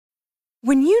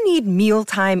When you need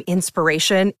mealtime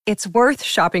inspiration, it's worth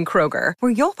shopping Kroger,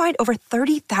 where you'll find over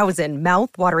 30,000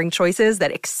 mouth-watering choices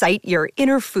that excite your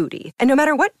inner foodie. And no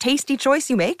matter what tasty choice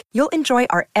you make, you'll enjoy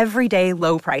our everyday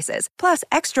low prices, plus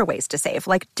extra ways to save,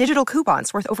 like digital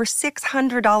coupons worth over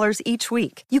 $600 each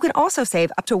week. You can also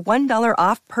save up to $1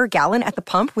 off per gallon at the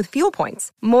pump with fuel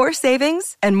points. More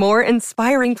savings and more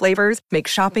inspiring flavors make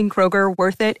shopping Kroger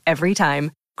worth it every time.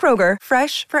 Kroger,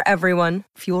 fresh for everyone.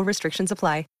 Fuel restrictions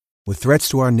apply. With threats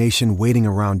to our nation waiting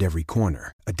around every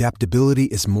corner, adaptability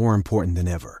is more important than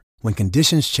ever. When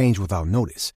conditions change without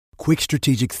notice, quick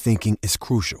strategic thinking is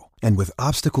crucial. And with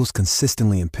obstacles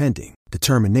consistently impending,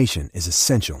 determination is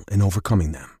essential in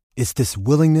overcoming them. It's this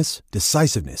willingness,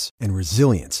 decisiveness, and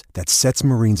resilience that sets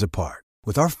Marines apart.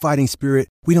 With our fighting spirit,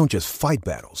 we don't just fight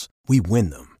battles, we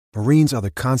win them. Marines are the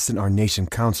constant our nation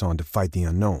counts on to fight the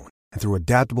unknown. And through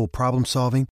adaptable problem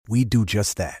solving, we do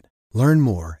just that. Learn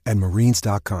more at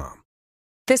marines.com.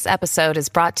 This episode is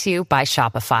brought to you by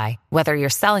Shopify. Whether you're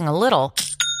selling a little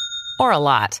or a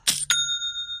lot,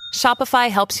 Shopify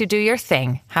helps you do your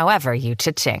thing, however you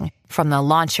cha-ching. From the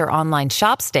launch your online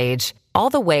shop stage, all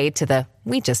the way to the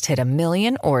we just hit 1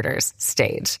 million orders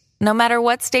stage. No matter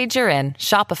what stage you're in,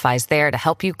 Shopify's there to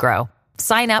help you grow.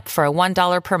 Sign up for a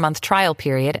 $1 per month trial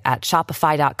period at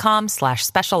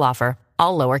shopify.com/special offer,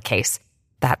 all lowercase.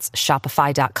 That's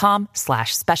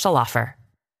shopify.com/special offer.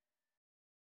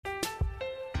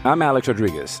 I'm Alex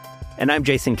Rodriguez. And I'm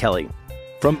Jason Kelly.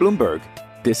 From Bloomberg,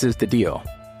 this is The Deal.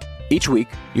 Each week,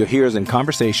 you'll hear us in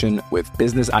conversation with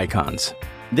business icons.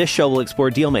 This show will explore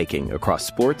deal-making across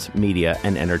sports, media,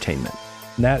 and entertainment.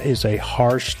 That is a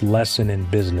harsh lesson in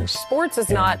business. Sports is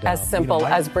not as simple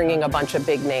as bringing a bunch of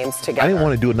big names together. I didn't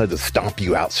want to do another stomp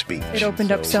you out speech. It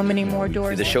opened up so many more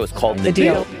doors. The show is called The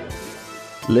Deal.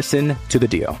 Listen to The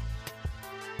Deal.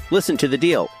 Listen to The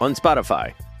Deal on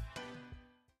Spotify.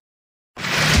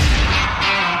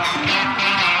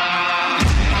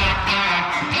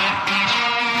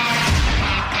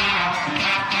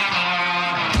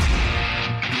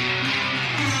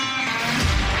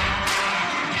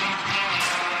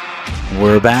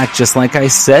 We're back, just like I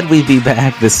said we'd be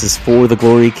back. This is For the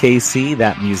Glory KC.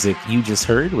 That music you just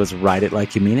heard was Ride It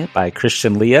Like You Mean It by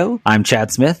Christian Leo. I'm Chad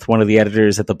Smith, one of the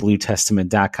editors at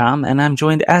thebluetestament.com, and I'm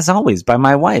joined, as always, by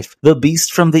my wife, the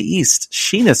Beast from the East,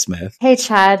 Sheena Smith. Hey,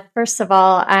 Chad. First of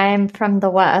all, I'm from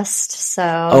the West,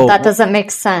 so that doesn't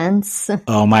make sense.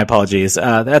 Oh, my apologies.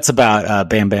 That's about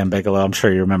Bam Bam Bigelow. I'm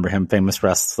sure you remember him, famous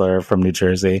wrestler from New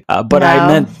Jersey. But no. I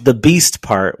meant the Beast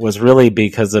part was really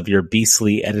because of your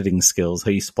beastly editing skills. How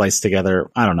you spliced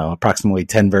together, I don't know, approximately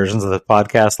 10 versions of the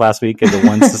podcast last week into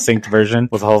one succinct version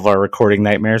with all of our recording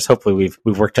nightmares. Hopefully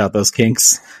we've worked out those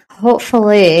kinks.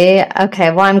 Hopefully.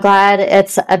 Okay, well, I'm glad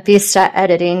it's a beast at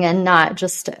editing and not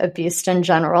just a beast in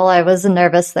general. I was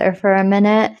nervous there for a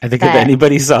minute. I think if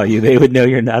anybody saw you, they would know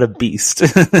you're not a beast.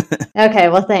 Okay,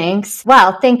 well, thanks.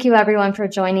 Well, thank you everyone for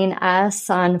joining us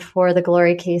on For the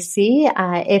Glory KC.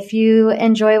 If you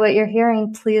enjoy what you're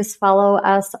hearing, please follow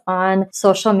us on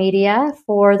social media,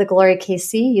 For the Glory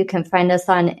KC. You can find us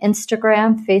on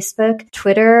Instagram, Facebook,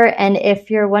 Twitter, and if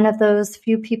you're one of those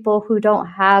few people who don't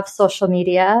have social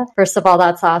media, first of all,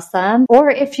 that's awesome. Or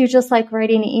if you just like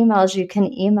writing emails, you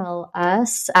can email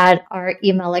us at our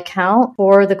email account,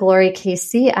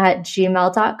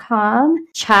 forthegloryKC@gmail.com.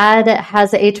 Chad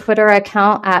has a Twitter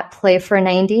account at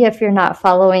Play490. If you're not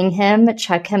following him,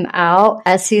 check him out.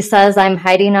 As he says, I'm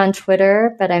hiding on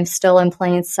Twitter, but I'm still in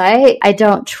plain sight. I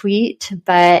don't tweet,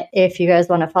 but if you guys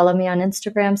want to follow me on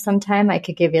Instagram sometime, I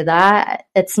could give you that.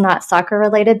 It's not soccer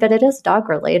related, but it is dog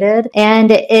related.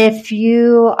 And if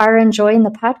you are enjoying the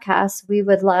podcast, we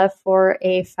would love for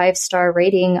a 5-star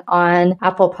rating on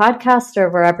Apple Podcasts or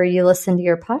wherever you listen to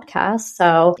your podcast.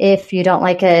 So if you don't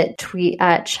like it, tweet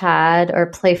at Chad or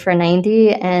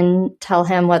Play490 and tell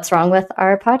him what's wrong with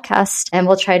our podcast, and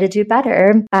we'll try to do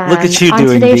better. Look at you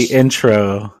doing the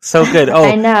intro. So good. Oh,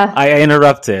 I know. I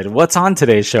interrupted. What's on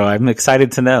today's show? I'm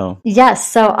excited to know. Yes.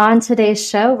 So on today's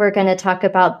show, we're going to talk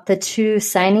about the 2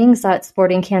 signings that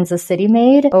Sporting Kansas City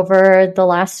made over the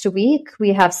last week.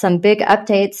 We have some big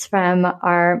updates from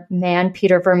our man,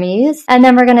 Peter Vermees. And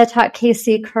then we're going to talk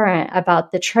KC Current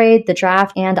about the trade, the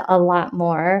draft, and a lot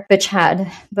more. But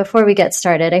Chad, before we get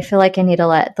started, I feel like I need to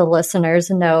let the listeners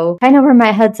know kind of where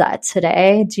my head's at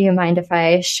today. Do you mind if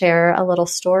I share a little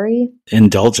story?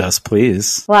 Indulge us,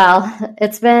 please. Well,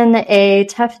 it's been a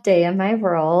tough day in my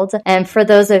world. And for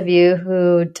those of of you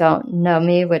who don't know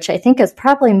me, which I think is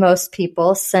probably most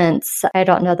people, since I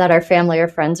don't know that our family or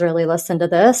friends really listen to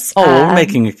this. Oh,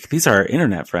 these are our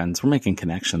internet friends. We're making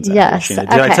connections. Yes. Did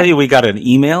I tell you we got an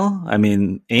email? I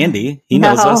mean, Andy, he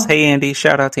knows us. Hey, Andy.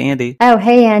 Shout out to Andy. Oh,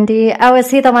 hey, Andy. Oh, is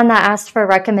he the one that asked for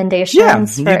recommendations? Yeah, you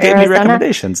for gave Arizona? me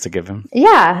recommendations to give him.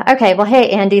 Yeah. Okay. Well, hey,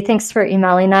 Andy, thanks for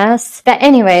emailing us. But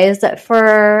anyways,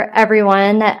 for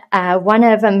everyone, one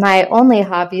of my only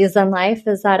hobbies in life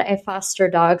is that I foster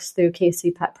dogs through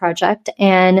KC Pet Project.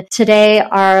 And today,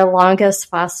 our longest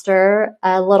foster,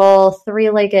 a little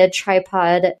 3-legged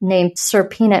tripod named Sir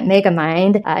Peanut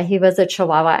Megamind. He was a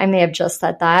Chihuahua. I may have just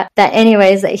said that. But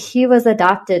anyways, he was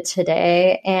adopted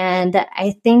today. And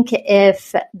I think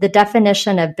if the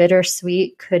definition of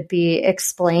bittersweet could be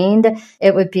explained,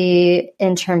 it would be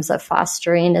in terms of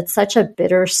fostering. It's such a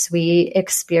bittersweet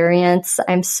experience.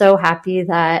 I'm so happy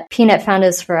that Peanut found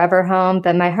his forever home,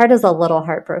 but my heart is a little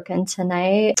heartbroken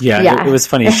tonight. Yeah. It was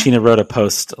funny. Sheena wrote a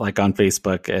post like on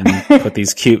Facebook and put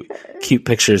these cute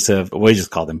pictures of, we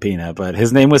just called him Peanut, but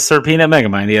his name was Sir Peanut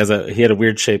Megamind. He had a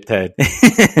weird shaped head.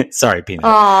 Sorry, Peanut.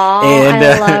 Aww, and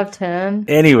I loved him.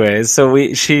 Anyways,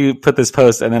 so she put this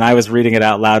post and then I was reading it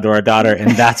out loud to our daughter,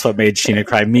 and that's what made Sheena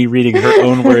cry, me reading her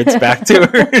own words back to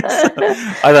her. So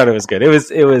I thought it was good. It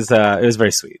was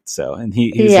very sweet. So, and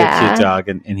he's a cute dog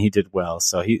and he did well.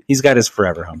 So he's got his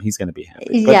forever home. He's going to be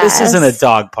happy. But this isn't a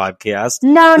dog podcast.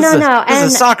 No. This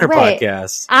is a soccer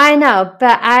podcast. I know,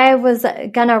 but I was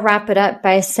going to wrap it up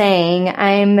by saying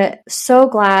I'm so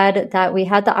glad that we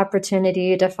had the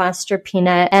opportunity to foster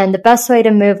Peanut, and the best way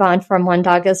to move on from one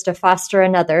dog is to foster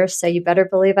another. So you better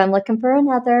believe I'm looking for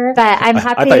another. But I'm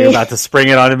happy. I thought you were about to spring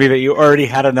it onto me that you already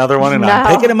had another one and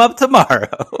I'm picking him up tomorrow.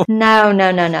 No.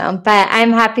 But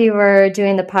I'm happy we're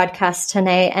doing the podcast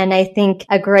tonight. And I think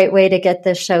a great way to get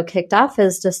this show kicked off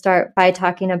is to start by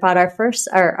talking about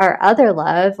our other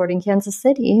love, Sporting Kansas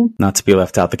City. Not to be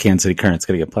left out, the Kansas City Current's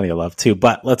going to get plenty of love too.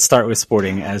 But let's start with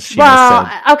Sporting, as she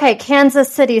said. Okay,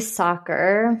 Kansas City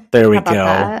soccer. There we go.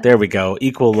 That? There we go.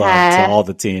 Equal love to all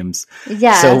the teams.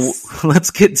 Yes. So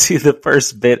let's get to the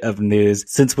first bit of news.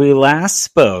 Since we last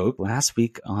spoke last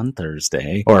week on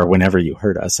Thursday, or whenever you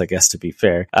heard us, I guess to be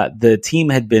fair, the team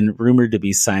had been rumored to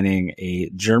be signing a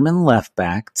German left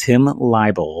back, Tim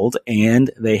Leibold,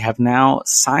 and they have now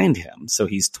signed him. So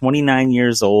he's 29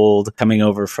 years old, coming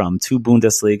over from 2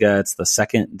 Bundesliga. It's the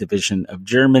second division of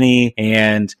Germany.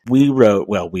 And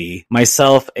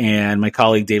myself and my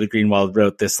colleague David Greenwald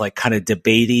wrote this like kind of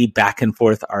debatey back and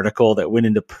forth article that went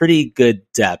into pretty good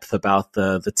depth about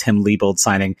the Tim Leibold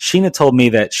signing. Sheena told me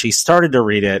that she started to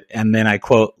read it and then I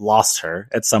quote lost her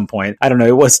at some point. I don't know.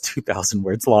 It was 2,000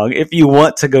 words long. If you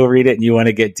want to go read it and you want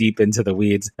to get deep into the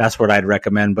weeds, that's what I'd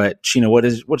recommend. But Sheena,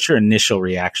 what's your initial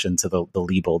reaction to the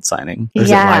Leibold signing?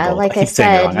 Yeah, like I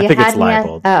said, I think it's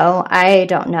Leibold. Oh, I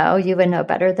don't know. You would know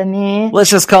better than me. Let's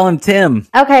just call him Tim.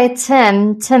 Okay,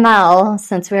 Tim L,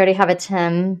 since we already have a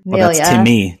Tim. Well, that's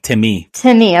Timmy.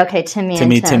 Okay,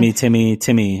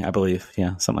 Timmy, I believe.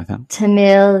 Yeah, something like that.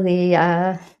 Timmy,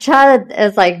 Chad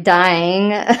is like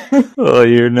dying. Oh,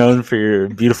 you're known for your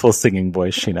beautiful singing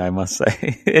voice, Sheena, I must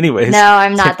say. Anyways. No,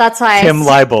 I'm not. That's why Tim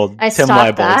Leibold. I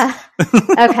stopped that.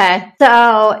 Okay.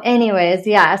 So anyways,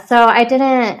 yeah. So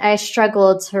I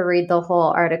struggled to read the whole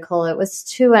article. It was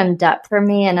too in-depth for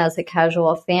me. And as a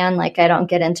casual fan, like I don't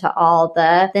get into all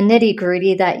the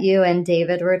nitty-gritty that you and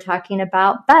David were talking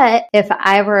about. But if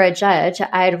I were a judge,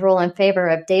 I'd rule in favor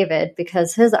of David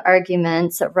because his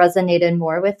arguments resonated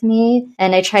more with me.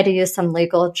 And I tried to use some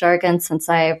legal jargon since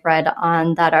I read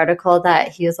on that article that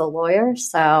he is a lawyer.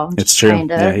 So it's true.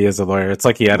 Yeah, he is a lawyer. It's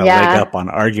like he had a leg up on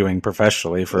arguing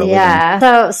professionally for a living. Yeah.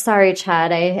 So sorry,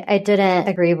 Chad. I didn't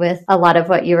agree with a lot of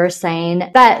what you were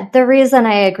saying. But the reason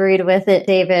I agreed with it,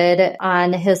 David,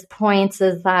 on his points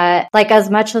is that, like, as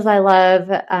much as I love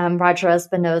Roger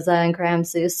Espinoza and Graham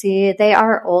Zusi, they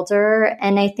are older.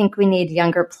 And I think we need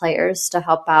younger players to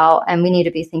help out. And we need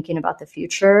to be thinking about the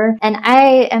future. And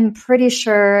I am pretty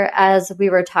sure, as we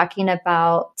were talking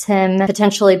about Tim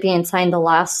potentially being signed the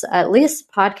last, at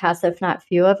least podcast, if not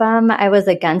few of them, I was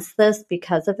against this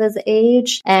because of his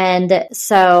age. And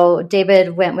so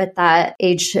David went with that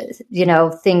age,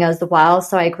 thing as well.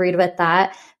 So I agreed with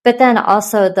that. But then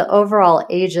also the overall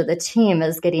age of the team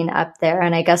is getting up there.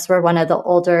 And I guess we're one of the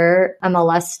older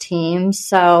MLS teams.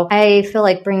 So I feel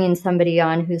like bringing somebody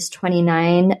on who's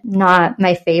 29, not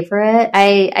my favorite.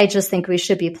 I just think we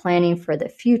should be planning for the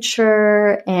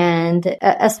future. And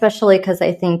especially because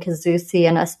I think Zusi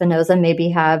and Espinoza maybe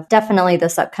have definitely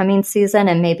this upcoming season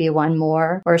and maybe one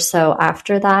more or so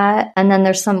after that. And then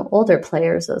there's some older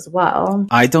players as well.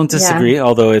 I don't disagree,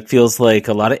 although it feels like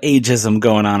a lot of ageism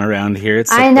going on around here.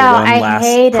 It's know. I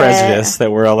hate prejudice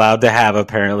that we're allowed to have,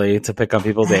 apparently, to pick on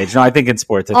people's age. No, I think in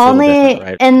sports it's only a little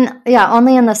different, right?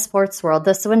 Only in the sports world.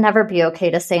 This would never be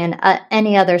okay to say in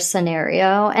any other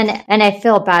scenario. And I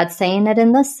feel bad saying it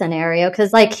in this scenario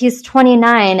because, like, he's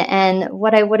 29, and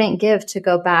what I wouldn't give to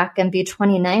go back and be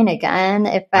 29 again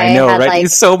if I know, had, right? Like,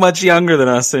 he's so much younger than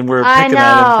us, and we're picking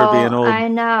at him for being old. I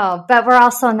know, but we're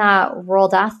also not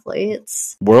world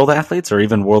athletes. World athletes, or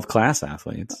even world-class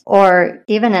athletes, or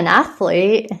even an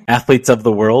athlete. Athletes of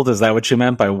the world. Is that what you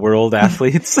meant by world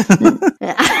athletes?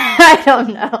 I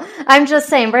don't know. I'm just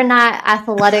saying we're not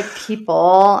athletic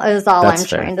people is all I'm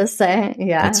trying to say.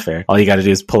 Yeah. That's fair. All you got to do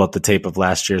is pull up the tape of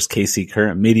last year's KC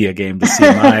Current Media game to see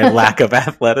my lack of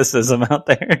athleticism out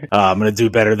there. I'm going to do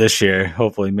better this year.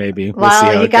 Hopefully, maybe. We'll see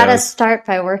how you got to start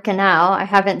by working out. I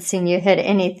haven't seen you hit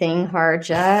anything hard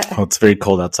yet. Oh, it's very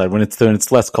cold outside. When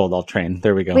it's less cold, I'll train.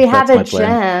 There we go. We have a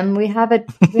gym. We have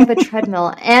a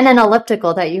treadmill and an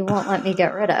elliptical that you won't let me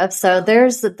get rid of. So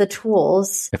there's the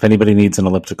tools. If anybody needs an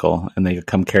elliptical and they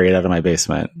come carry it out of my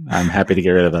basement, I'm happy to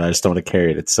get rid of it. I just don't want to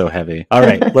carry it. It's so heavy. All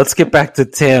right, let's get back to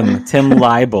Tim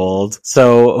Leibold.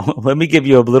 So let me give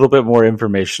you a little bit more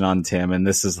information on Tim. And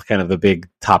this is kind of the big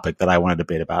topic that I want to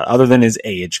debate about, other than his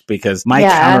age, because my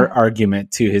counter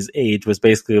argument to his age was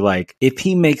basically like, if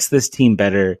he makes this team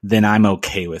better, then I'm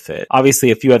okay with it.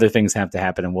 Obviously, a few other things have to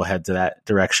happen, and we'll head to that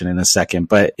direction in a second.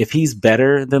 But if he's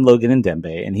better than Logan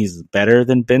Ndembe, and he's better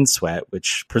than Ben Sweat,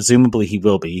 which presumably he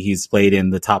will be, he's played in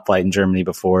the top flight in Germany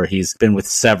before. He's been with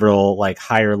several like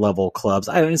higher level clubs.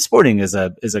 Sporting is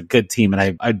a good team,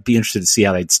 and I'd be interested to see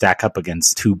how they'd stack up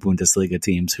against two Bundesliga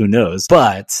teams. Who knows?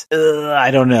 But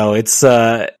I don't know. It's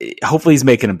hopefully he's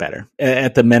making them better.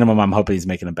 At the minimum, I'm hoping he's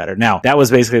making them better. Now, that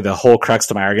was basically the whole crux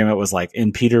to my argument, was like,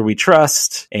 in Peter we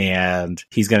trust, and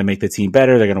he's going to make the team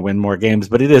better. They're going to win more games,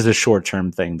 but it is a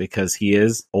short-term thing because he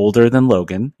is older than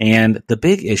Logan. And the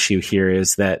big issue here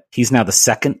is that he's now the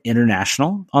second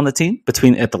international on the team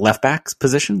at the left back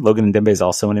position. Logan Ndembe is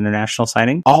also an international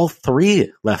signing. All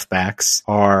three left backs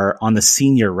are on the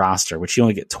senior roster, which you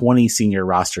only get 20 senior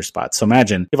roster spots. So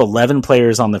imagine you have 11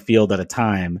 players on the field at a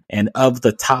time, and of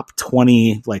the top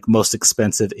 20 like most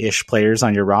expensive-ish players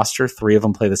on your roster, 3 of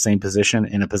them play the same position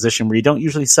in a position where you don't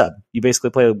usually sub. You basically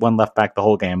play one left back the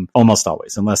whole game, almost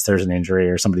always, unless there's an injury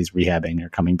or somebody's rehabbing or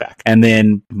coming back. And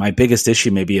then my biggest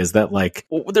issue maybe is that, like,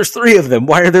 there's 3 of them.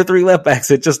 Why are there 3 left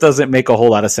backs? It just doesn't make a whole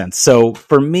lot of sense. So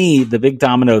for me, the big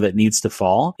domino that needs to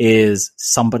fall is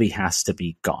somebody has to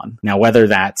be gone. Now, whether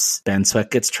that's Ben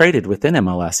Sweat gets traded within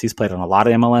MLS, he's played on a lot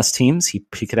of MLS teams. He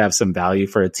could have some value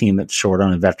for a team that's short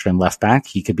on a veteran left back.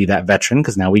 He could be that veteran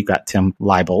because now we've got Tim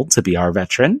Leibold to be our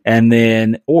veteran. And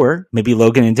then, or maybe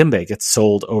Logan Ndembe gets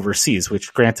sold overseas,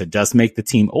 which granted does make the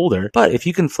team older. But if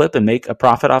you can flip and make a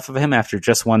profit off of him after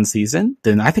just one season,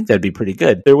 then I think that'd be pretty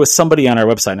good. There was somebody on our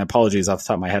website, and apologies off the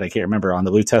top of my head, I can't remember, on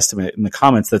the Blue Testament in the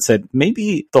comments that said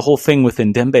maybe the whole thing with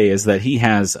Ndembe is that he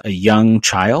has a young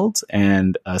child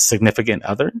and a significant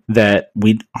other that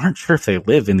we aren't sure if they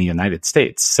live in the United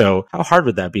States. So how hard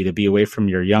would that be to be away from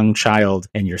your young child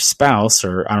and your spouse,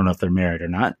 or I don't know if they're married or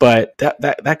not, but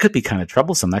that could be kind of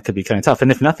troublesome. That could be kind of tough.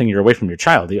 And if nothing, you're away from your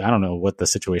child. I don't know what the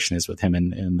situation is with him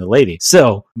and the lady.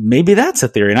 So maybe that's a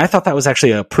theory. And I thought that was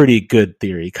actually a pretty good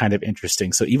theory, kind of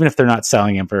interesting. So even if they're not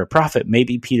selling him for a profit,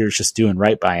 maybe Peter's just doing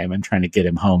right by him and trying to get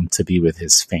him home to be with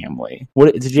his family.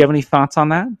 Did you have any thoughts on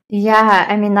that? Yeah,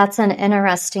 I mean, that's an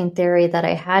interesting theory that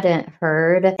I hadn't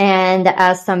heard. And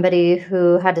as somebody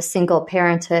who had to single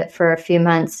parent it for a few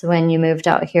months when you moved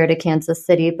out here to Kansas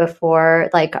City before,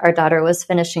 like, our daughter was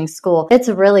finishing school, it's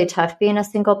really tough being a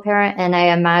single parent. And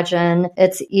I imagine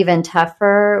it's even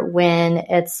tougher when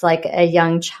it's like a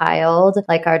young child.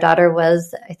 Like, our daughter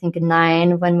was, I think,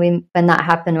 9 when that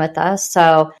happened with us.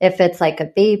 So if it's like a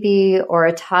baby or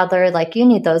a toddler, like, you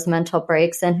need those mental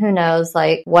breaks. And who knows,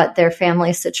 like, what their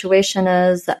family situation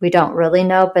is. We don't really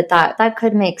know, but that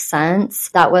could make sense.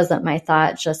 That wasn't my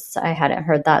thought. Just, I hadn't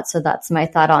heard that. So that's my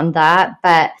thought on that.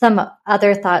 But some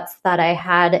other thoughts that I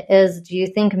had is, do you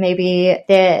think maybe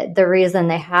the reason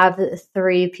they have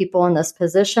 3 people in this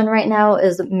position right now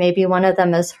is maybe one of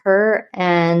them is hurt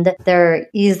and they're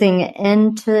easing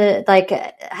into, like,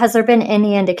 has there been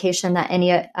any indication that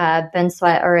any Ben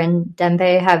Sweat or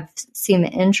Ndembe have seemed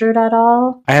injured at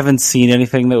all? I haven't seen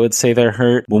anything that would say they're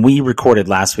hurt. When we recorded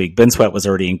last week, Ben Sweat was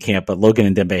already in camp, but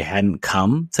Logan Ndembe hadn't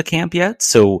come to camp yet.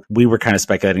 So we were kind of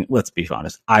speculating, let's be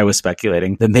honest, I was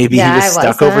speculating that maybe he was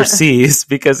stuck overseas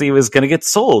because he was going to get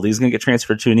sold. He was going to get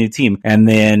transferred to a new team. And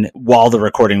then while the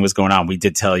recording was going on, we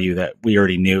did tell you that we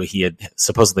already knew he had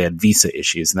supposedly had visa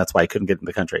issues, and that's why he couldn't get in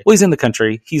the country. Well, he's in the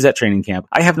country. He's at training camp.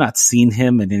 I have not seen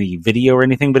him in any video or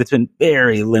anything, but it's been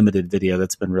very limited video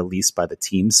that's been released by the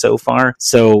team so far.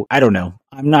 So I don't know.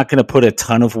 I'm not going to put a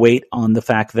ton of weight on the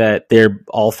fact that they're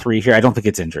all three here. I don't think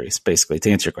it's injuries, basically. To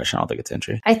answer your question, I don't think it's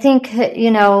injury. I think,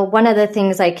 one of the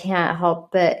things I can't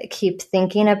help but keep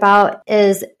thinking about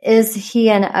is he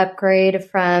an upgrade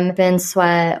from Ben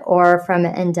Sweat or from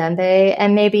Ndembe?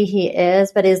 And maybe he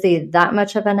is, but is he that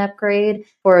much of an upgrade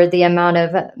for the amount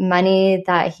of money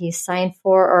that he signed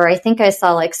for? Or I think I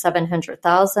saw like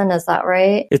 $700,000. Is that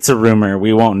right? It's a rumor.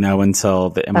 We won't know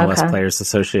until the MLS Players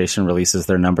Association releases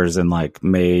their numbers in like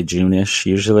May, June-ish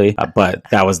usually. But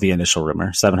that was the initial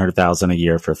rumor, $700,000 a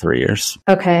year for 3 years.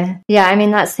 Okay. Yeah, I mean,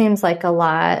 that seems like a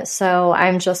lot. So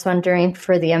I'm just wondering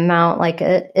for the amount, like,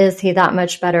 is he that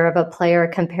much better of a player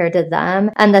compared to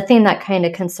them? And the thing that kind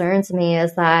of concerns me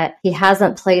is that he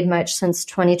hasn't played much since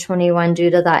 2021 due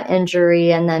to that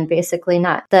injury. And then basically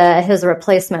his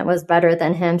replacement was better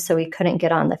than him, so he couldn't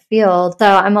get on the field. So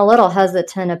I'm a little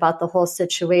hesitant about the whole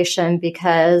situation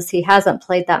because he hasn't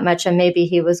played that much, and maybe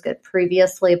he was good previously,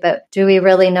 but do we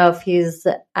really know if he's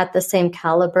at the same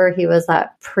caliber he was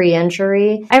at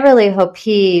pre-injury? I really hope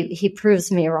he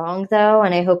proves me wrong, though,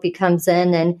 and I hope he comes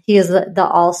in and he is the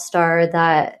all-star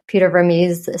that Peter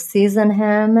Vermes sees in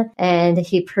him, and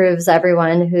he proves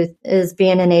everyone who is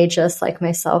being an ageist like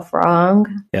myself wrong.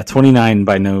 Yeah, 29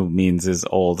 by no means is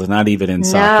old, not even in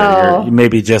soccer. You're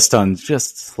maybe just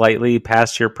slightly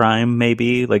past your prime,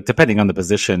 maybe, like depending on the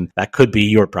position, that could be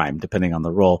your prime, depending on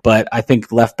the role. But I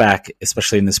think left back,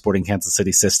 especially in the Sporting Kansas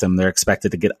City system, they're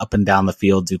expected to get up and down the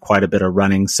field, do quite a bit of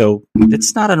running. So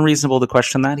it's not unreasonable to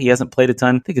question that. He hasn't played a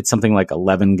ton. I think it's something like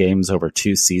 11 games over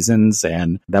 2 seasons,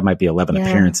 and that might be 11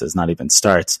 appearances, not even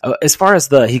starts. As far as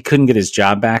he couldn't get his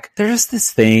job back, there's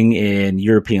this thing in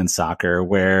European soccer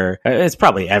where it's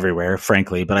probably everywhere,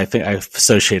 frankly, but I think I've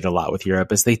associated a lot with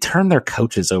Europe is they turn their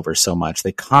coaches over so much.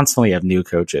 They constantly have new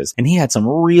coaches, and he had some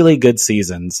really good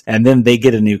seasons, and then they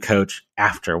get a new coach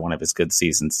after one of his good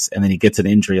seasons, and then he gets an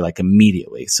injury like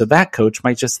immediately. So that coach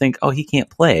might just think, oh, he can't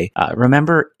play.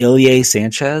 Remember Ilie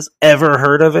Sanchez? Ever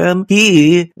heard of him?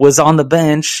 He was on the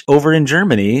bench over in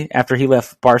Germany after he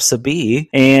left Barca B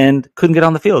and couldn't get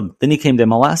on the field. Then he came to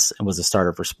MLS and was a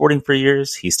starter for Sporting for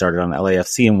years. He started on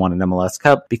LAFC and won an MLS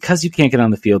Cup. Because you can't get on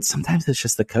the field, sometimes it's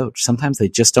just the coach. Sometimes they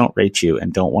just don't rate you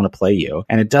and don't want to play you,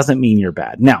 and it doesn't mean you're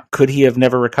bad. Now, could he have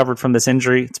never recovered from this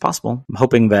injury? It's possible. I'm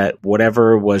hoping that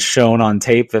whatever was shown on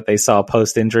tape that they saw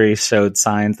post-injury showed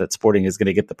signs that Sporting is going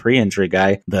to get the pre-injury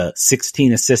guy, the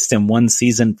 16 assists in one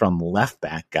season from left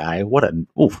back guy.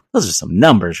 Those are some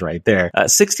numbers right there.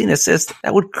 16 assists,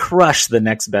 that would crush the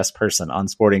next best person on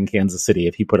Sporting Kansas City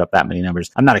if he put up that many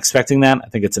numbers. I'm not expecting that. I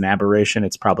think it's an aberration.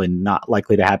 It's probably not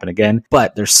likely to happen again,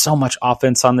 but there's so much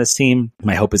offense on this team.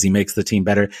 My hope is he makes the team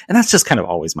better. And that's just kind of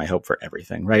always my hope for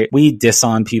everything, right? We diss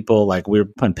on people, like we're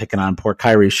picking on poor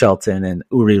Kyrie Shelton and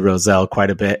Uri Rosell quite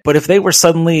a bit. But if they were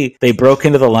suddenly, they broke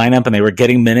into the lineup and they were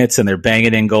getting minutes and they're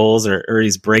banging in goals, or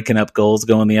Uri's breaking up goals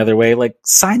going the other way, like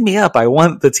sign me up. I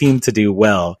want the team to do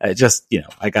well.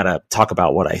 I gotta talk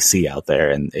about what I see out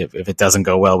there. And if it doesn't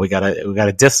go well, we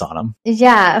gotta diss on him.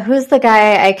 Yeah. Who's the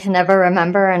guy I can never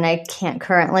remember and I can't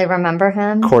currently remember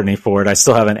him? Courtney Ford. I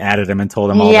still haven't added him and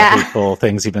told him all the hateful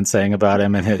things you've been saying about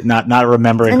him and not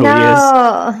remembering who he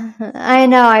is. I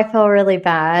know. I feel really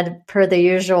bad per the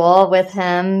usual with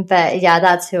him, but yeah,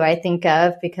 that's who I think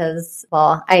of because,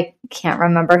 well, I can't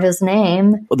remember his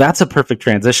name. Well, that's a perfect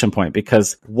transition point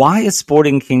because why is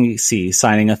Sporting KC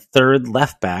signing a third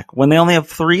left back when they only have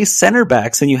 3 center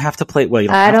backs and you have to play, well, you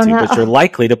don't have to, but you're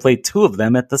likely to play 2 of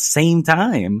them at the same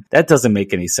time? That doesn't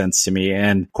make any sense to me.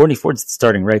 And Courtney Ford's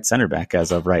starting right center back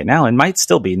as of right now and might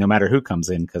still be no matter who comes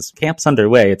in because camp's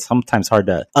underway. It's sometimes hard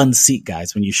to unseat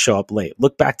guys when you show up late.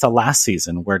 Look back to last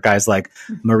season where guys like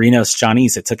Marinos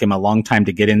Johnny's, it took him a long time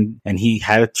to get in and he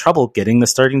had trouble getting the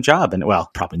starting job. And well,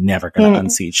 probably never going to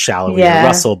unseat Shallowy or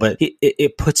Russell, but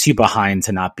it puts you behind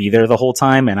to not be there the whole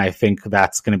time. And I think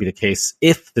that's going to be the case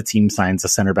if the team signs a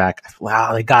center back.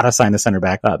 Wow, they got to sign a center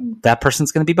back. That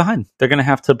person's going to be behind. They're going to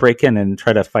have to break in and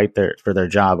try to fight for their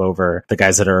job over the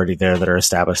guys that are already there, that are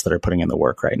established, that are putting in the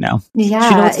work right now. Yeah.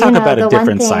 Let's talk about a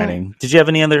different signing. Did you have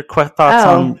any other thoughts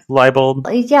on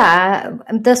Leibold? Yeah.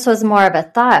 The this was more of a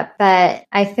thought, but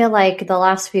I feel like the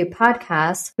last few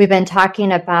podcasts, we've been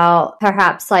talking about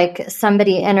perhaps like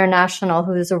somebody international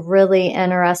who's really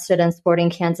interested in Sporting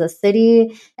Kansas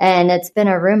City. And it's been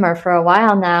a rumor for a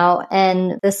while now.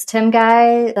 And this Tim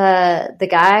guy, the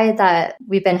guy that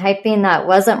we've been hyping that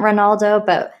wasn't Ronaldo,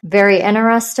 but very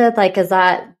interested, like, is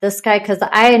that this guy? Because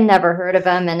I had never heard of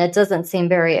him and it doesn't seem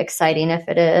very exciting if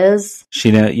it is.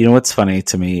 Sheena, you know what's funny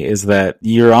to me is that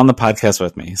you're on the podcast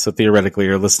with me. So theoretically,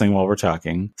 you're listening while we're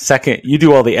talking. Second, you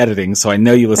do all the editing. So I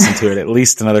know you listen to it at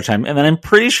least another time. And then I'm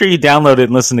pretty sure you download it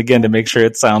and listen again to make sure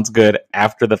it sounds good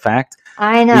after the fact.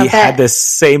 I know. We had this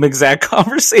same exact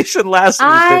conversation last week.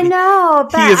 I know.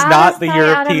 But he is not the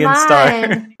European star.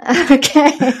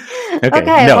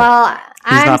 Okay. No. Well,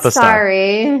 I'm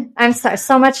sorry. I'm sorry.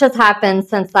 So much has happened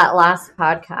since that last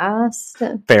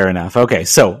podcast. Fair enough. Okay,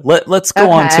 so let's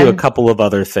go on to a couple of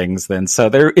other things then. So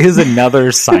there is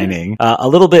another signing. A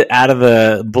little bit out of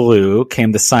the blue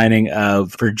came the signing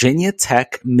of Virginia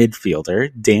Tech midfielder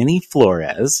Danny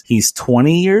Flores. He's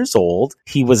 20 years old.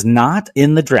 He was not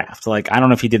in the draft. Like, I don't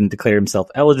know if he didn't declare himself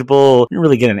eligible. Didn't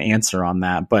really get an answer on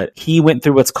that, but he went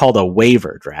through what's called a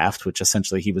waiver draft, which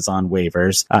essentially he was on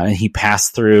waivers. And he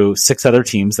passed through 6 other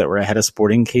teams that were ahead of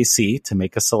Sporting KC to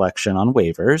make a selection on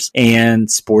waivers, and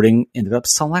Sporting ended up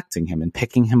selecting him and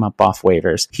picking him up off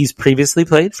waivers. He's previously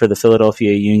played for the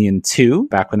Philadelphia Union 2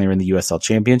 back when they were in the USL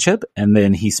Championship, and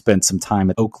then he spent some time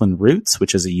at Oakland Roots,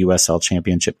 which is a USL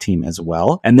Championship team as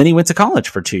well, and then he went to college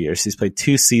for 2 years. He's played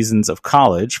 2 seasons of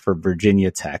college for Virginia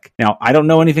Tech. Now, I don't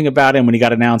know anything about him. When he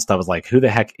got announced, I was like, who the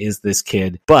heck is this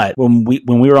kid? But when we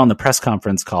were on the press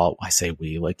conference call, I say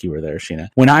we, like you were there, Sheena.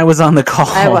 When I was on the call,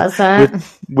 I wasn't.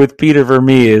 With Peter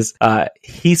Vermees,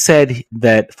 he said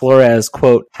that Flores,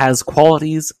 quote, has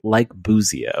qualities like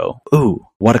Buzio. Ooh,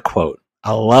 what a quote.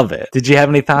 I love it. Did you have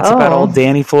any thoughts about old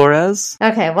Danny Flores?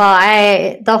 Okay,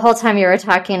 well, the whole time you were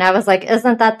talking, I was like,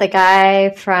 isn't that the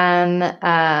guy from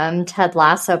Ted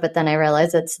Lasso? But then I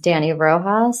realized it's Danny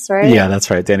Rojas, right? Yeah, that's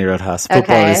right. Danny Rojas.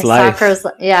 Football is life.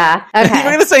 Yeah. Okay. You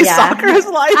were going to say soccer is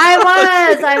life?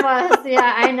 I was.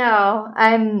 Yeah, I know.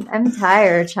 I'm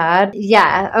tired, Chad.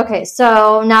 Yeah. Okay.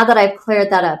 So now that I've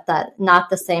cleared that up, that not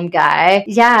the same guy.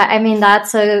 Yeah. I mean,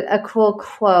 that's a cool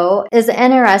quote. It's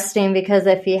interesting because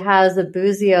if he has a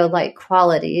Buzio-like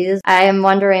qualities, I am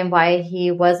wondering why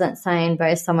he wasn't signed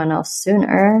by someone else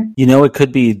sooner. You know, it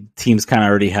could be teams kind of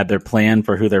already had their plan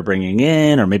for who they're bringing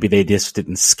in, or maybe they just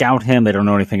didn't scout him. They don't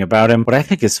know anything about him. What I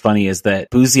think is funny is that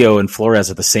Buzio and Flores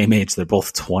are the same age. They're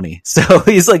both 20. So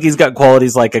he's got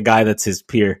qualities like a guy that's his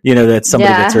peer. You know, that's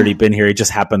somebody that's already been here. It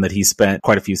just happened that he spent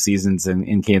quite a few seasons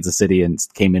in Kansas City and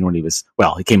came in when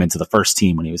he came into the first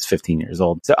team when he was 15 years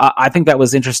old. So I think that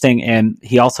was interesting. And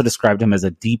he also described him as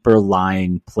a deeper lying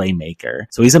playmaker.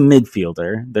 So he's a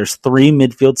midfielder. There's 3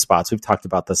 midfield spots. We've talked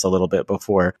about this a little bit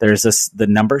before. There's the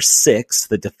number 6,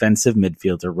 the defensive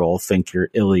midfielder role. Think your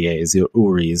Ilias, your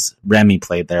Uris. Remy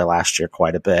played there last year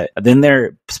quite a bit.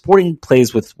 Then Sporting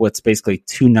plays with what's basically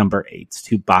 2 number 8s,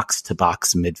 2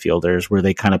 box-to-box midfielders where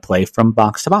they kind of play from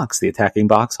box to box, the attacking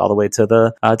box all the way to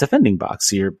the defending box.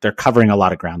 So they're covering a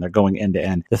lot of ground. They're going end to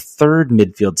end. The 3rd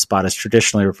midfield spot is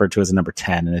traditionally referred to as a number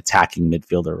 10, an attacking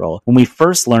midfielder role. When we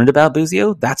first learned about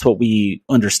Buzio, that's what we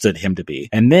understood him to be.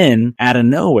 And then out of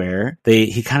nowhere,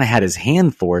 he kind of had his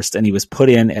hand forced and he was put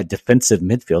in at defensive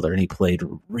midfielder and he played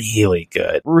really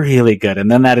good.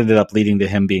 And then that ended up leading to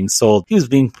him being sold. He was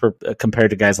being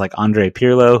compared to guys like Andre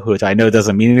Pirlo, which I know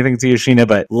doesn't mean anything to you, Sheena,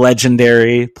 but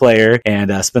legendary player,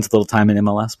 and spent a little time in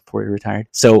MLS before he retired.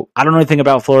 So I don't know anything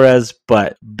about Flores,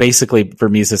 but basically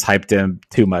Vermees has hyped him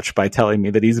too much by telling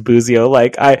me that he's Buzio.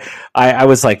 Like I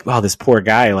was like, oh, this poor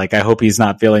guy. Like I hope he's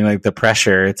not feeling like the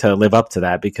pressure to live up to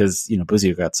that because, you know,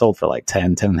 Buzio got sold for like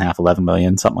 10.5, 11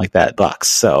 million, something like that bucks.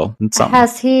 So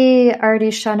has he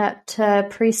already shown up to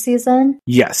preseason?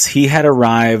 Yes, he had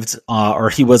arrived or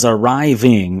he was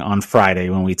arriving on Friday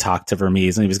when we talked to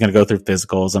Vermees, and he was going to go through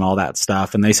physicals and all that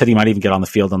stuff. And they said he might even get on the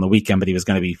field on the weekend, but he was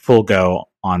going to be full go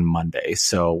on Monday.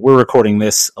 So we're recording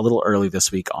this a little early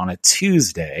this week on a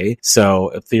Tuesday. So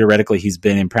if theoretically he's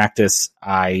been in practice,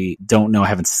 I don't know. I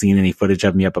haven't seen any footage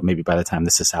of him yet, but maybe by the time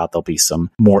this is out, there'll be some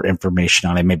more information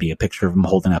on it. Maybe a picture of him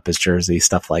holding up his jersey,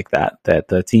 stuff like that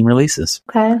the team releases.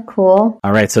 Okay, cool.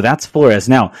 All right. So that's Flores.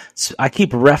 Now, I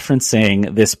keep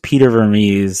referencing this Peter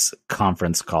Vermees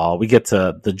conference call. We get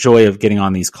to the joy of getting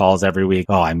on these calls every week.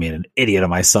 Oh, I made an idiot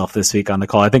of myself this week on the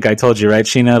call. I think I told you, right,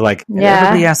 Sheena? Like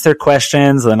everybody asked their questions.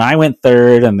 questions, and then I went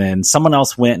third, and then someone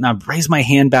else went, and I raised my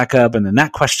hand back up, and then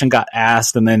that question got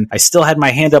asked, and then I still had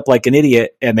my hand up like an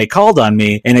idiot, and they called on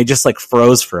me, and I just like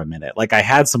froze for a minute. Like I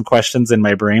had some questions in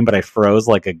my brain, but I froze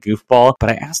like a goofball.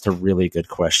 But I asked a really good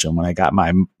question when I got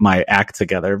my act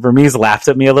together. Vermees laughed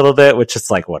at me a little bit, which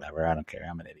is like, whatever, I don't care,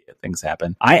 I'm an idiot. Things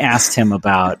happen. I asked him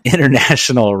about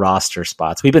international roster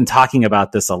spots. We've been talking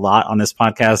about this a lot on this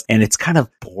podcast, and it's kind of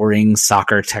boring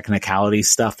soccer technicality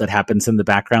stuff that happens in the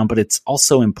background, but it's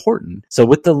also important. So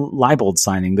with the Leibold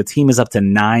signing, the team is up to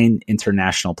 9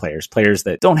 international players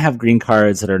that don't have green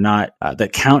cards, that are not,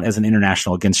 that count as an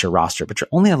international against your roster, but you're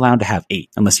only allowed to have 8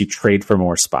 unless you trade for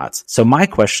more spots. So my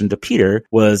question to Peter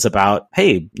was about,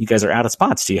 hey, you guys are out of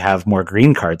spots. Do you have more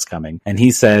green cards coming? And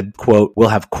he said, quote, we'll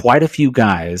have quite a few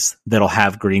guys that'll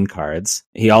have green cards.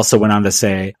 He also went on to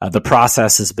say the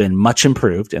process has been much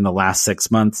improved in the last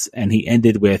 6 months, and he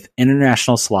ended with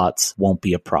international slots won't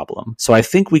be a problem. So I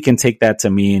think we can take that to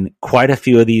mean quite a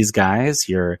few of these guys,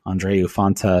 your Andre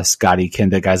Ufanta, Scotty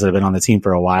Kinda, guys that have been on the team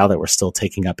for a while that were still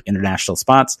taking up international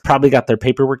spots, probably got their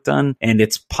paperwork done, and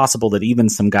it's possible that even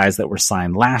some guys that were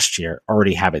signed last year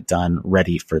already have it done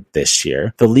ready for this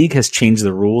year. The league has changed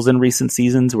the rules in recent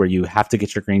seasons where you have to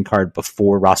get your green card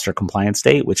before roster compliance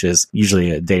date, which is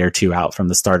usually a day or two out from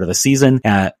the start of the season.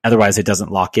 Otherwise, it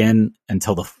doesn't lock in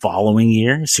until the following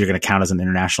year. So you're going to count as an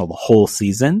international the whole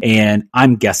season. And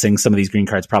I'm guessing some of these green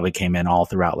cards probably came in all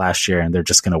throughout last year, and they're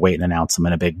just going to wait and announce them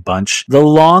in a big bunch. The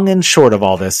long and short of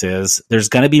all this is there's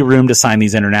going to be room to sign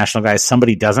these international guys.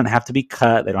 Somebody doesn't have to be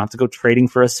cut. They don't have to go trading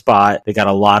for a spot. They got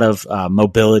a lot of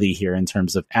mobility here in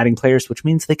terms of adding players, which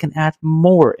means they can add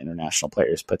more international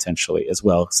players potentially as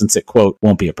well, since it, quote,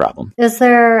 won't be a problem. Is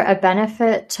there a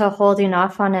benefit to holding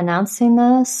off on announcing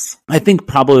this? I think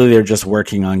probably they're just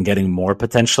working on getting more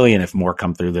potentially, and if more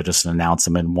come through, they'll just announce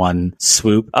them in one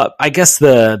swoop. I guess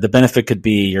the benefit could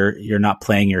be you're not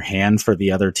playing your hand for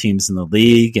the other teams in the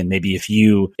league, and maybe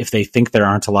if they think there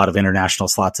aren't a lot of international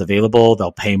slots available,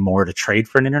 they'll pay more to trade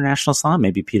for an international slot.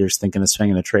 Maybe Peter's thinking of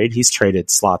swinging a trade. He's traded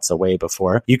slots away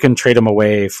before. You can trade them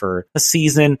away for a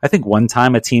season. I think one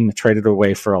time a team traded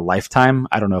away for a lifetime.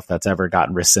 I don't know if that's ever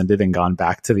gotten rescinded and gone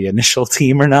back to the initial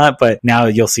team or not, but now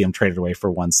you'll see them traded away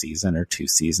for 1 season or 2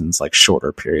 seasons, like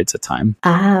shorter periods of time.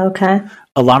 Okay.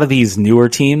 A lot of these newer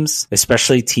teams,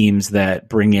 especially teams that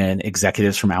bring in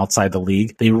executives from outside the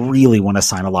league, they really want to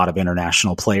sign a lot of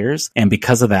international players. And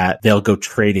because of that, they'll go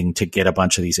trading to get a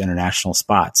bunch of these international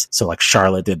spots. So like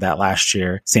Charlotte did that last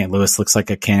year. St. Louis looks like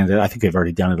a candidate. I think they've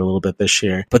already done it a little bit this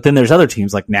year. But then there's other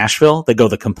teams like Nashville that go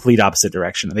the complete opposite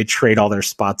direction. And they trade all their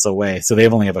spots away. So they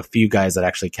only have a few guys that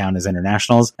actually count as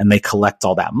internationals, and they collect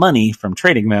all that money from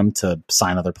trading them to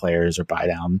sign other players or buy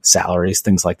down salaries,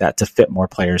 things like that, to fit more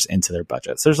players into their budget.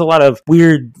 So there's a lot of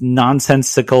weird,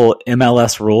 nonsensical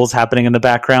MLS rules happening in the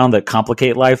background that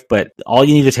complicate life, but all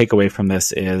you need to take away from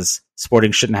this is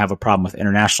Sporting shouldn't have a problem with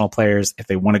international players. If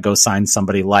they want to go sign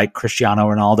somebody like Cristiano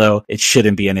Ronaldo, it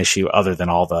shouldn't be an issue other than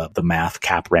all the math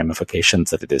cap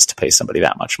ramifications that it is to pay somebody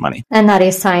that much money. And that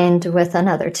he signed with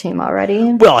another team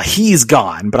already. Well, he's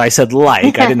gone, but I said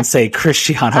like. I didn't say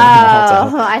Cristiano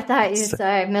Ronaldo. Oh, I thought you said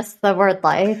I missed the word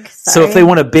like. Sorry. So if they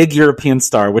want a big European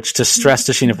star, which to stress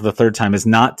to Sheena for the third time is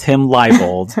not Tim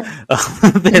Leibold,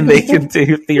 then they can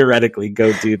theoretically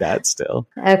go do that still.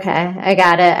 Okay, I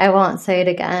got it. I won't say it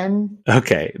again.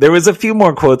 Okay. There was a few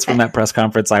more quotes from that press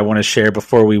conference I want to share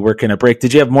before we work in a break.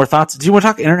 Did you have more thoughts? Do you want to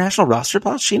talk international roster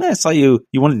plots, Sheena? I saw you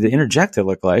wanted to interject, it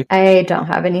looked like. I don't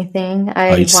have anything.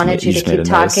 I wanted you to keep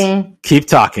talking. Keep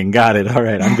talking. Got it. All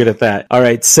right. I'm good at that. All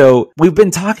right. So we've been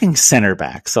talking center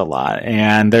backs a lot,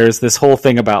 and there's this whole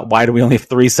thing about why do we only have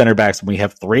 3 center backs when we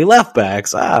have 3 left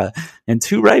backs? And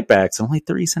 2 right backs, only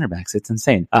 3 center backs. It's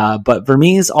insane. But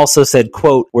Vermees also said,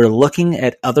 quote, we're looking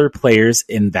at other players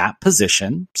in that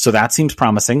position. So that seems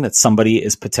promising that somebody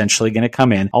is potentially going to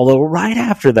come in. Although right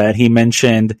after that, he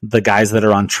mentioned the guys that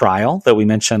are on trial that we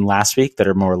mentioned last week that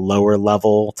are more lower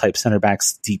level type center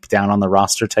backs, deep down on the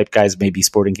roster type guys, maybe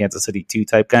Sporting Kansas City 2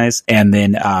 type guys. And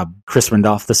then Chris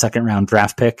Randolph, the 2nd round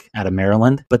draft pick out of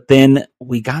Maryland. But then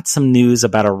we got some news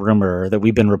about a rumor that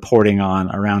we've been reporting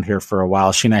on around here for a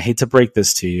while. Sheena, I hate to break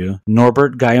this to you.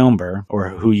 Norbert Guyomber, or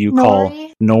who you call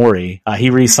Nori, he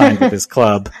re-signed with his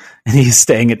club, and he's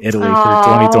staying in Italy through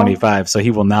 2025, so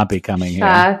he will not be coming here.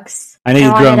 I know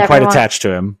you've grown quite attached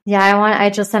to him. Yeah,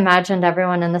 I just imagined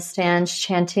everyone in the stands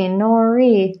chanting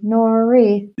Nori,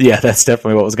 Nori. Yeah, that's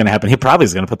definitely what was going to happen. He probably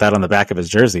is going to put that on the back of his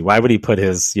jersey. Why would he put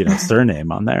his,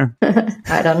 surname on there?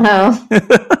 I don't know.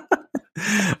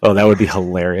 Oh, that would be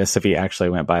hilarious if he actually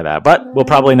went by that. But we'll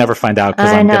probably never find out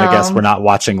because I'm going to guess we're not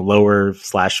watching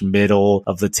lower/middle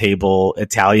of the table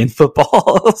Italian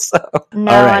football. So,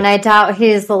 no, right. And I doubt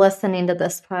he's listening to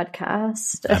this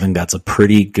podcast. I think that's a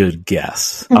pretty good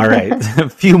guess. All right. A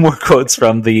few more quotes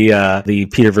from the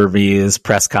Peter Vermes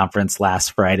press conference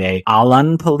last Friday.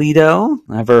 Alan Pulido,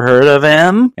 ever heard of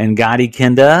him? And Gadi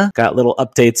Kinda, got little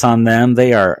updates on them.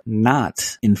 They are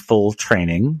not in full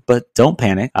training, but don't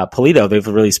panic. Pulido, they've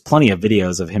released plenty of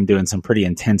videos of him doing some pretty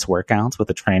intense workouts with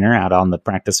a trainer out on the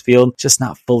practice field, just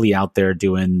not fully out there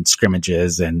doing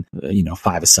scrimmages and,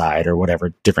 five-a-side or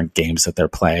whatever different games that they're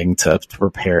playing to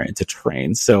prepare and to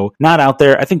train. So not out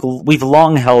there. I think we've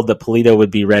long held that Pulido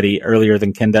would be ready earlier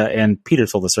than Kinda, and Peter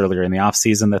told us earlier in the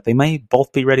offseason that they may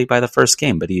both be ready by the first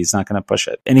game, but he's not going to push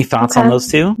it. Any thoughts on those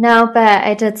two? No, but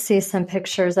I did see some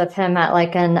pictures of him at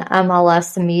like an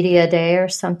MLS media day or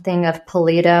something of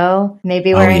Pulido,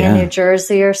 maybe wearing a New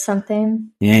Jersey or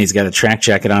something. Yeah, he's got a track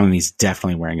jacket on and he's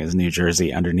definitely wearing his New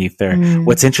Jersey underneath there.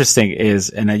 What's interesting is,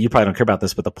 and you probably don't care about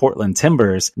this, but the Portland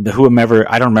Timbers, I don't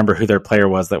remember who their player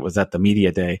was that was at the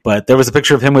media day, but there was a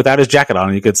picture of him without his jacket on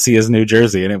and you could see his New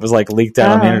Jersey and it was like leaked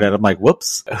out on the internet. I'm like,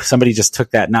 whoops, somebody just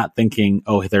took that not thinking,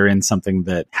 they're in something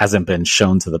that hasn't been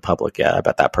shown to the public yet. I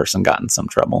bet that person got in some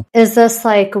trouble. Is this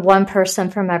like one person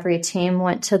from every team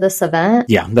went to this event?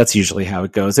 Yeah, that's usually how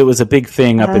it goes. It was a big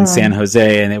thing up in San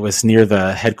Jose and it was near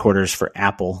the headquarters for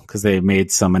Apple because they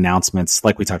made some announcements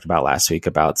like we talked about last week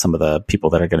about some of the people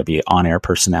that are going to be on-air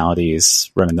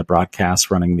personalities running the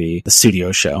broadcast, running the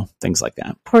studio show, things like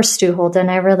that. Poor Stu Holden.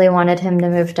 I really wanted him to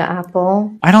move to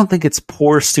Apple. I don't think it's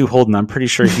poor Stu Holden. I'm pretty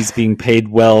sure he's being paid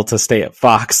well to stay at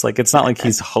Fox. Like, it's not like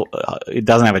he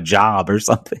doesn't have a job or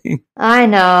something. I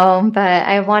know, but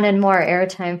I wanted more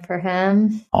airtime for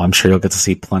him. Oh, I'm sure you'll get to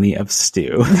see plenty of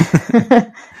Stu.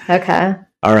 Okay.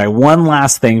 All right, one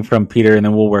last thing from Peter, and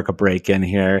then we'll work a break in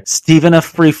here. Stephen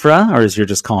Afrifra, or as you're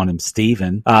just calling him,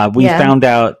 Steven. We found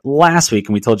out last week,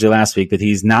 and we told you last week, that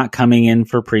he's not coming in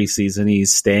for preseason.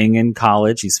 He's staying in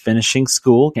college. He's finishing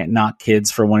school. Can't knock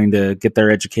kids for wanting to get their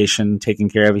education taken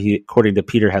care of. He, according to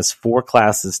Peter, has 4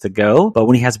 classes to go. But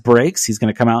when he has breaks, he's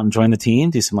going to come out and join the team,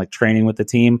 do some training with the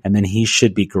team, and then he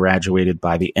should be graduated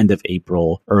by the end of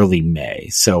April, early May.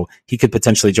 So he could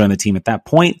potentially join the team at that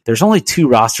point. There's only 2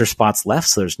 roster spots left.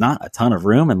 So there's not a ton of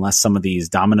room unless some of these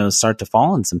dominoes start to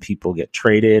fall and some people get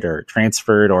traded or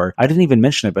transferred. Or I didn't even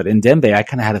mention it, but in Dembe, I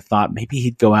kind of had a thought maybe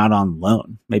he'd go out on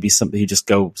loan. Maybe he'd just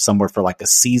go somewhere for like a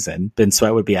season. Ben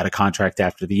Sweat would be out of contract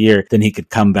after the year. Then he could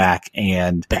come back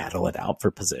and battle it out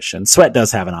for position. Sweat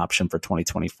does have an option for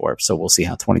 2024. So we'll see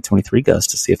how 2023 goes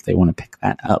to see if they want to pick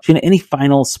that up. Gina, any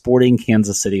final Sporting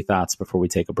Kansas City thoughts before we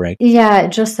take a break? Yeah,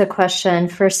 just a question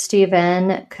for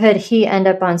Steven. Could he end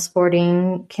up on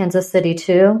Sporting Kansas City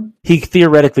too? He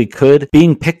theoretically could.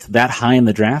 Being picked that high in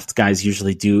the draft, guys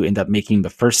usually do end up making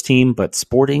the first team, but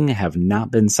Sporting have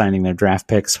not been signing their draft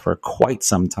picks for quite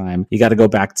some time. You got to go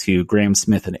back to Graham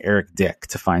Smith and Eric Dick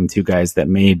to find 2 guys that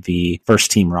made the first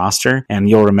team roster. And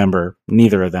you'll remember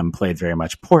neither of them played very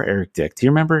much. Poor Eric Dick. Do you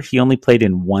remember he only played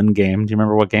in 1 game? Do you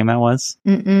remember what game that was?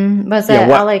 Was it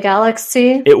LA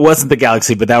Galaxy? It wasn't the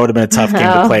Galaxy, but that would have been a tough game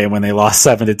to play when they lost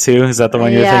 7-2. Is that the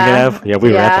one you're thinking of? Yeah,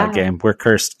 we were at that game. We're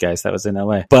cursed, guys. That was in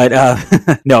LA. But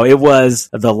no, it was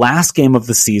the last game of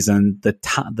the season, the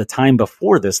time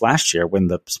before this last year when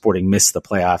the Sporting missed the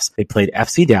playoffs. They played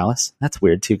FC Dallas. That's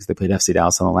weird too, because they played FC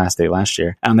Dallas on the last day last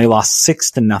year. And they lost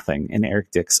 6-0 in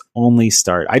Eric Dick's only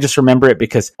start. I just remember it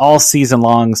because all season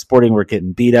long, Sporting were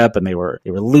getting beat up and they were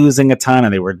losing a ton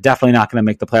and they were definitely not going to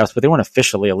make the playoffs, but they weren't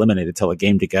officially eliminated till a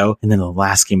game to go. And then the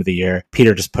last game of the year,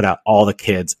 Peter just put out all the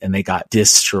kids and they got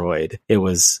destroyed. It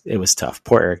was tough.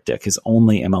 Poor Eric Dick, his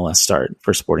only MLS start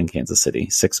for Sporting Kansas City,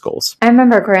 6 goals. I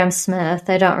remember Graham Smith.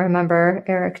 I don't remember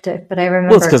Eric Dick, but I remember.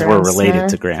 Well, it's because we're related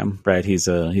to Graham, right? He's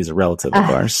a relative of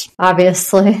ours.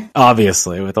 Obviously,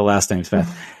 with the last name Smith.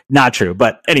 Not true,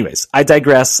 but anyways, I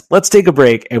digress. Let's take a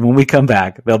break, and when we come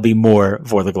back, there'll be more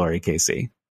For the Glory KC.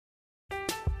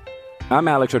 I'm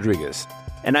Alex Rodriguez.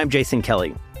 And I'm Jason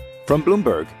Kelly. From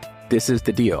Bloomberg, this is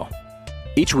The Deal.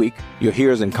 Each week, you'll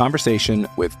hear us in conversation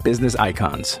with business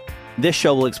icons. This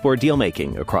show will explore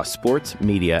deal-making across sports,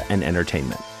 media, and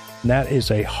entertainment. That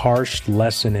is a harsh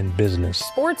lesson in business.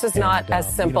 Sports is not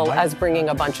as simple as bringing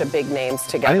a bunch of big names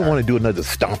together. I didn't want to do another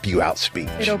stomp you out speech.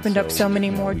 It opened up so many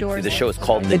more doors. The show is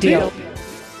called The Deal.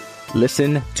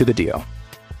 Listen to The Deal.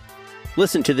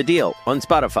 Listen to The Deal on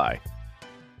Spotify.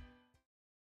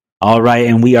 All right,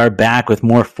 and we are back with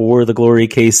more For the Glory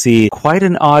KC. Quite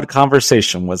an odd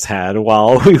conversation was had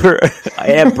while we were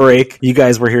at break. You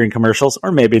guys were hearing commercials,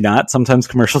 or maybe not. Sometimes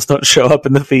commercials don't show up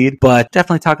in the feed, but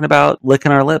definitely talking about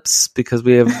licking our lips because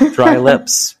we have dry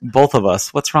lips, both of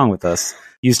us. What's wrong with us?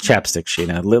 Use chapstick,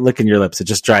 Sheena. Licking your lips, it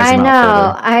just dries them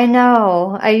out further. I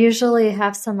know. I usually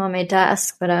have some on my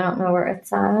desk, but I don't know where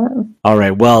it's at. All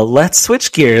right, well, let's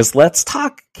switch gears. Let's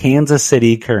talk Kansas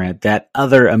City Current, that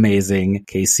other amazing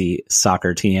KC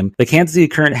soccer team. The Kansas City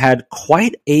Current had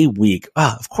quite a week.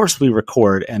 Of course, we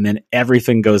record, and then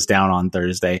everything goes down on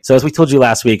Thursday. So as we told you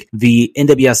last week, the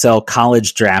NWSL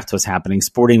college draft was happening.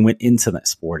 KC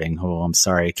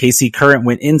Current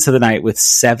went into the night with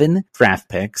 7 draft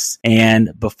picks, and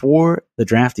before the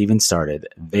draft even started,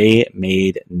 they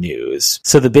made news.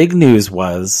 So the big news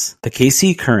was the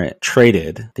KC Current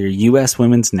traded their U.S.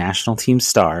 women's national team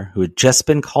star, who had just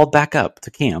been called back up to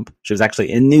camp. She was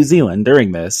actually in New Zealand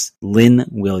during this, Lynn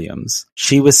Williams.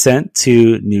 She was sent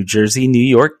to New Jersey, New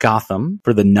York, Gotham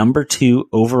for the number 2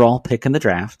 overall pick in the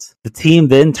draft. The team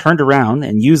then turned around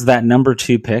and used that number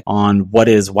 2 pick on what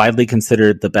is widely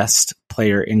considered the best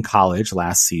player in college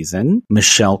last season,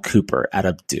 Michelle Cooper out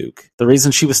of Duke. The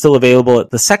reason she was still available at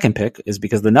the second pick is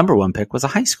because the number 1 pick was a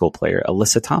high school player.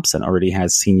 Alyssa Thompson already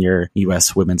has senior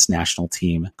U.S. women's national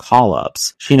team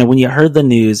call-ups. Sheena, when you heard the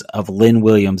news of Lynn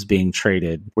Williams being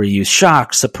traded, were you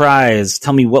shocked, surprised?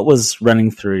 Tell me what was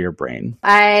running through your brain.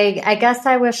 I guess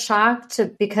I was shocked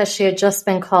because she had just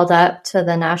been called up to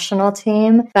the national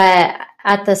team, but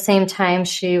at the same time,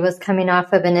 she was coming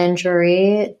off of an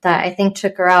injury that I think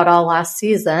took her out all last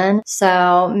season.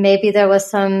 So maybe there was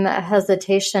some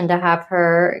hesitation to have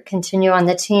her continue on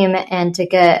the team and to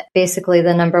get basically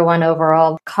the number 1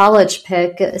 overall college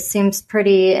pick. It seems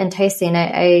pretty enticing.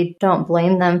 I don't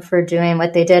blame them for doing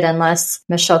what they did unless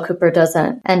Michelle Cooper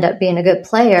doesn't end up being a good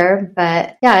player.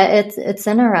 But yeah, it's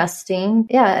interesting.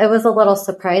 Yeah, it was a little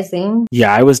surprising.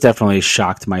 Yeah, I was definitely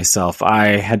shocked myself.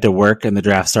 I had to work and the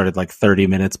draft started like 30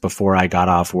 minutes before I got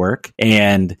off work.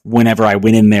 And whenever I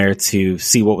went in there to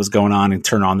see what was going on and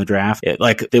turn on the draft,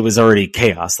 it was already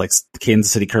chaos. Like Kansas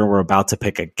City Current were about to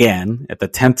pick again at the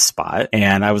 10th spot.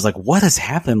 And I was like, what has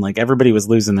happened? Like everybody was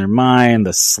losing their mind.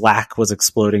 The Slack was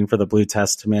exploding for the Blue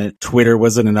Testament. Twitter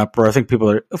was in an uproar. I think people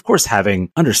are, of course,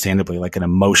 having understandably like an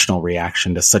emotional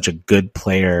reaction to such a good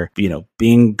player,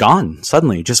 being gone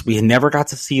suddenly. We never got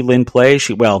to see Lynn play.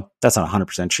 That's not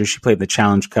 100% true. She played the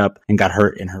Challenge Cup and got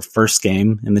hurt in her first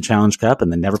game in the Challenge Cup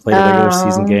and then never played a regular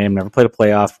season game, never played a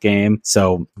playoff game.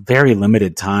 So very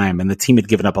limited time. And the team had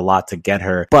given up a lot to get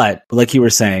her. But like you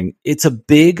were saying, it's a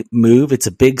big move. It's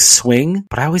a big swing.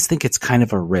 But I always think it's kind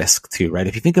of a risk too, right?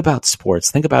 If you think about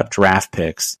sports, think about draft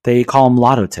picks. They call them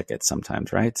lotto tickets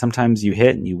sometimes, right? Sometimes you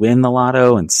hit and you win the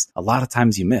lotto and a lot of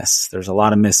times you miss. There's a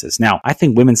lot of misses. Now, I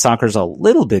think women's soccer is a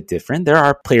little bit different. There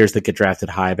are players that get drafted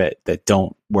high that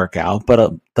don't work out,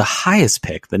 but the highest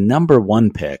pick, the number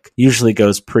 1 pick, usually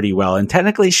goes pretty well. And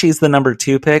technically she's the number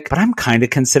 2 pick, but I'm kind of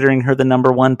considering her the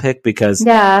number 1 pick because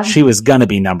she was going to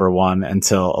be number 1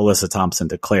 until Alyssa Thompson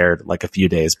declared like a few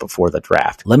days before the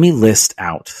draft. Let me list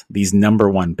out these number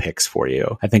 1 picks for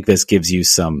you. I think this gives you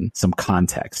some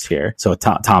context here. So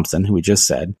Thompson, who we just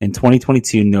said, in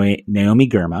 2022, Naomi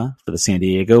Girma for the San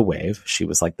Diego Wave. She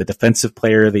was like the defensive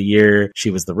player of the year. She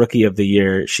was the rookie of the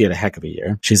year. She had a heck of a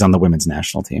year. She's on the women's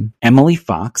national team. Emily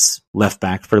Fox, left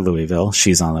back for Louisville.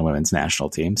 She's on the women's national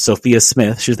team. Sophia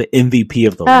Smith, she was the MVP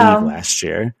of the league last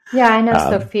year. Yeah, I know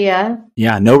Sophia.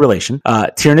 Yeah, no relation.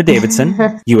 Tierna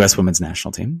Davidson, U.S. women's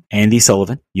national team. Andy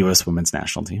Sullivan, U.S. women's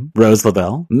national team. Rose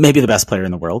Lavelle, maybe the best player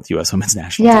in the world, U.S. women's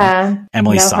national team.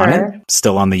 Emily Sonnet,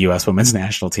 still on the U.S. women's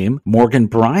national team. Morgan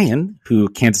Bryan, who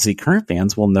Kansas City Current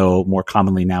fans will know more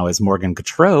commonly now as Morgan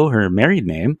Gautreau, her married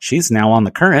name. She's now on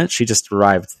the Current. She just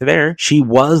arrived there. She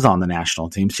was on the national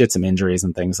team. She had some injuries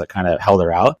and things that kind of held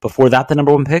her out. Before that, the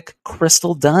number 1 pick,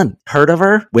 Crystal Dunn. Heard of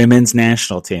her? Women's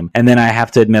national team. And then I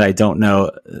have to admit, I don't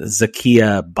know,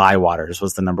 Zakia Bywaters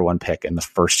was the number 1 pick in the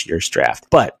first year's draft.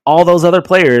 But all those other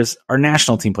players are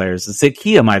national team players.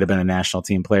 Zakia might have been a national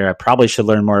team player. I probably should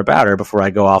learn more about her before I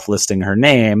go off listing her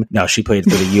name. No, she played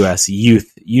for the U.S.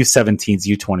 youth, U17s,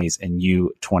 U20s, and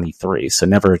U23. So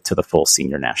never to the full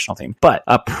senior national team. But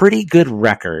a pretty good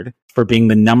record for being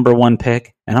the number 1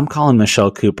 pick. And I'm calling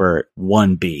Michelle Cooper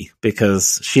 1B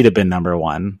because she'd have been number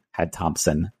 1 had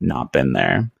Thompson not been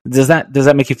there. Does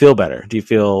that make you feel better? Do you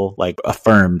feel like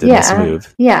affirmed in this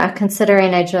move? Yeah,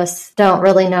 considering I just don't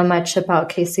really know much about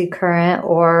KC Current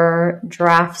or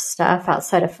draft stuff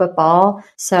outside of football.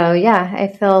 So yeah, I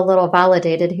feel a little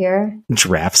validated here.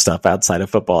 Draft stuff outside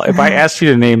of football. If I asked you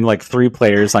to name like 3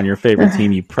 players on your favorite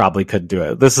team, you probably could do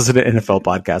it. This is an NFL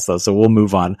podcast though, so we'll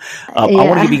move on. I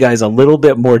want to give you guys a little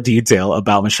bit more detail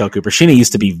about Michelle Cooper. Sheena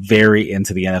used to be very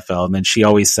into the NFL, and then she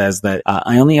always says that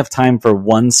I only have time for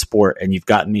one sport, and you've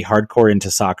gotten me hardcore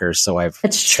into soccer, so I've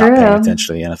stopped paying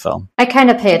attention to the NFL. I kind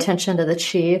of pay attention to the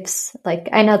Chiefs. Like,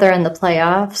 I know they're in the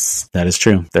playoffs. That is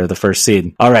true. They're the first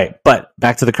seed. All right, but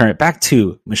back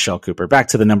to Michelle Cooper, back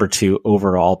to the number 2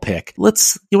 overall pick. You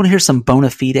want to hear some bona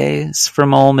fides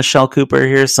from old Michelle Cooper?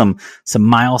 Here's some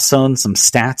milestones, some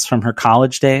stats from her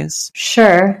college days.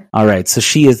 Sure. All right, so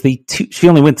she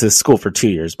only went to school for 2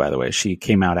 years, by the way. She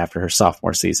came out after her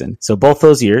sophomore season. So both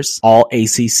those years, all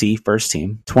ACC first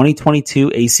team.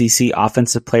 2022 ACC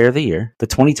Offensive Player of the Year. The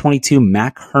 2022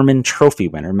 Mac Hermann Trophy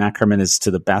winner. Mac Hermann is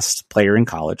to the best player in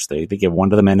college. They give one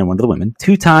to the men and one to the women.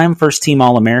 2-time first team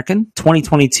All-American.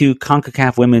 2022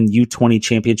 CONCACAF Women U20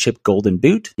 Championship Golden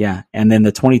Boot. Yeah. And then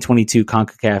the 2022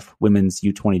 CONCACAF Women's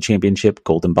U20 Championship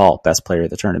Golden Ball. Best player of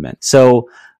the tournament. So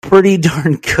pretty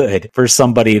darn good for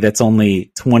somebody that's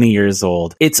only 20 years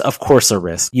old. It's, of course, a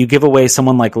risk. You give away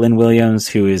someone like Lynn Williams,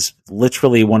 who is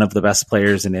literally one of the best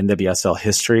players in NWSL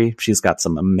history. She's got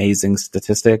some amazing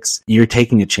statistics. You're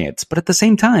taking a chance. But at the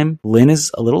same time, Lynn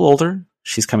is a little older.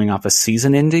 She's coming off a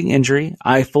season-ending injury.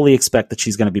 I fully expect that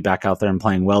she's going to be back out there and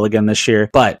playing well again this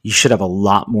year, but you should have a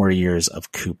lot more years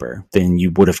of Cooper than you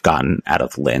would have gotten out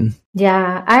of Lynn.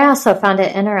 Yeah, I also found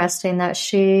it interesting that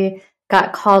she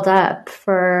got called up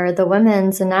for the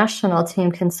women's national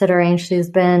team, considering she's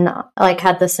been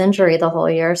had this injury the whole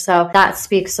year. So that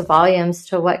speaks volumes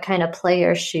to what kind of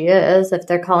player she is if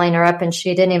they're calling her up and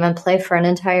she didn't even play for an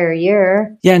entire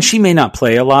year. Yeah, and she may not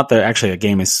play a lot. Actually, a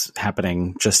game is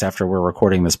happening just after we're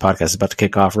recording this podcast. It's about to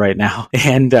kick off right now.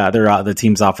 And the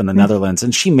team's off in the Netherlands.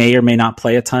 And she may or may not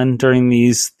play a ton during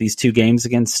these 2 games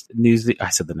against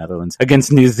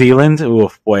against New Zealand.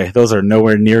 Oh boy, those are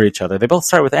nowhere near each other. They both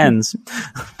start with N's.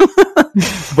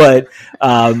 But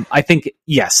I think,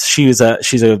 yes, she's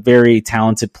a very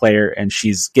talented player, and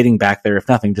she's getting back there, if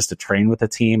nothing, just to train with the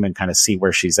team and kind of see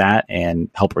where she's at and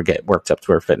help her get worked up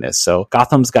to her fitness. So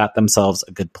Gotham's got themselves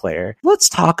a good player. Let's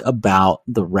talk about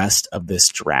the rest of this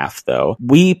draft, though.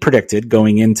 We predicted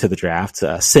going into the draft,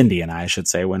 Cindy and I should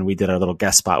say, when we did our little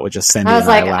guest spot with just Cindy and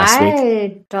I last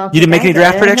week. You didn't make any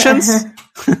draft predictions?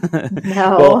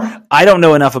 No. Well, I don't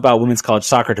know enough about women's college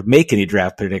soccer to make any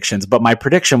draft predictions, but my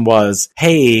prediction was,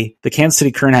 hey, the Kansas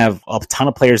City Current have a ton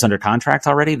of players under contract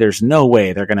already. There's no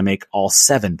way they're going to make all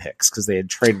 7 picks because they had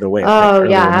traded away a pick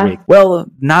earlier in the week. Well,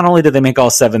 not only did they make all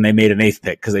 7, they made an 8th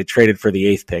pick because they traded for the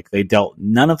 8th pick. They dealt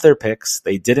none of their picks.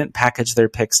 They didn't package their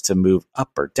picks to move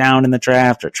up or down in the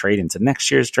draft or trade into next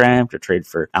year's draft or trade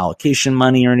for allocation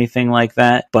money or anything like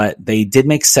that. But they did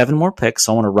make 7 more picks.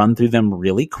 So I want to run through them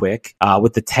really quick.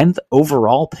 With the 10th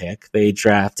overall pick, they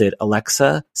drafted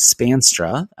Alexa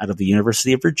Spanstra out of the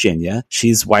University of Virginia.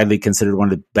 She's widely considered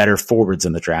one of the better forwards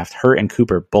in the draft. Her and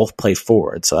Cooper both play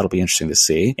forward, so that'll be interesting to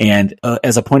see. And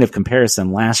as a point of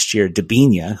comparison, last year,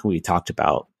 Dabinia, who we talked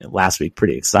about last week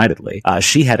pretty excitedly,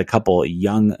 she had a couple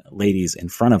young ladies in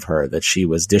front of her that she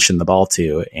was dishing the ball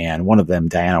to, and one of them,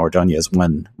 Diana Ordonez,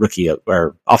 won rookie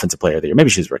or offensive player of the year. Maybe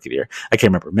she was rookie of the year. I can't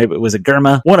remember. Maybe it was a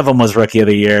Girma. One of them was rookie of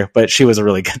the year, but she was a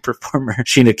really good performer.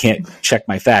 Sheena can't check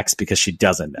my facts because she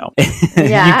doesn't know.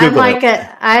 Yeah, I'm like it.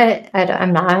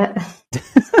 I'm not.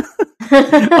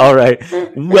 All right.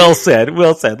 Well said.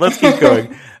 Let's keep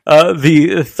going.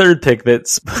 The third pick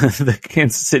that's the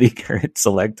Kansas City Current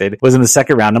selected was in the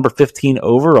second round, number 15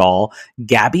 overall,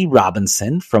 Gabby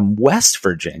Robinson from West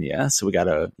Virginia. So we got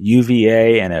a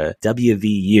UVA and a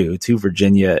WVU, 2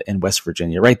 Virginia and West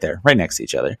Virginia, right there, right next to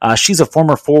each other. She's a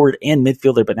former forward and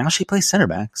midfielder, but now she plays center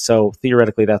back. So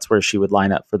theoretically, that's where she would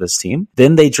line up for this team.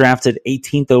 Then they drafted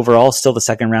 18th overall, still the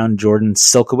second round, Jordan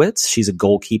Silkowitz. She's a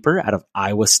goalkeeper out of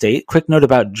Iowa State. Quick note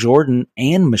about Jordan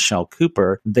and Michelle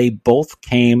Cooper. They both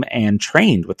came and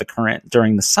trained with the Current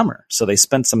during the summer. So they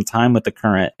spent some time with the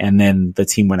Current, and then the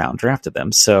team went out and drafted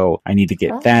them. So I need to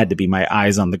get Thad to be my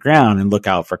eyes on the ground and look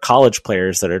out for college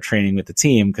players that are training with the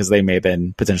team, because they may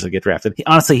then potentially get drafted.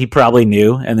 He probably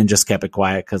knew and then just kept it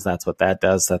quiet, because that's what that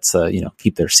does. That's,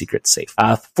 keep their secrets safe.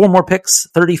 4 more picks,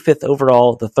 35th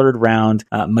overall, the third round,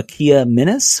 Makia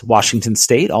Minnis, Washington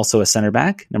State, also a center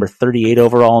back, number 38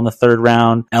 overall in the third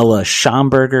round, Ella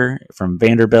Schomburger from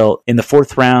Vanderbilt. In the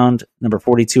fourth round, number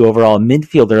 42 overall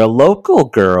midfielder, a local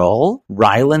girl,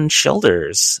 Rylan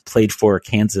Childers, played for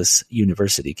Kansas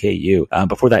University, KU.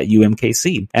 Before that,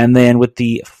 UMKC. And then with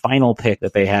the final pick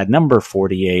that they had, number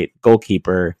 48,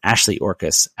 goalkeeper, Ashley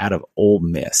Orcus out of Ole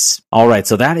Miss. All right,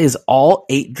 so that is all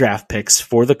 8 draft picks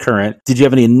for the current. Did you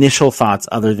have any initial thoughts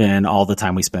other than all the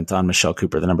time we spent on Michelle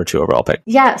Cooper, the number 2 overall pick?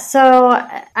 Yeah, so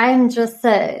I'm just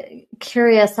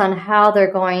curious on how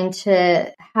they're going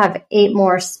to have 8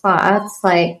 more spots.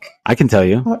 Like, I can tell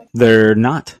you, they're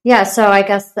not. Yeah, so I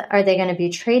guess, are they going to be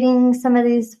trading some of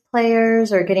these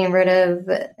players or getting rid of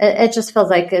it? Just feels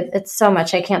like it's so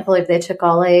much. I can't believe they took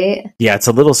all 8. Yeah, it's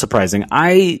a little surprising.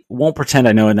 I won't pretend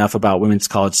I know enough about women's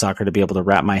college soccer to be able to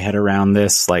wrap my head around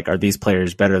this. Like, are these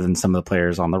players better than some of the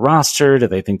players on the roster? Do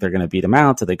they think they're going to beat them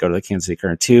out? Do they go to the Kansas City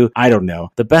Current too? I don't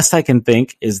know. The best I can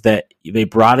think is that they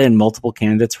brought in multiple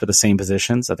candidates for the same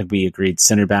positions. I think we agreed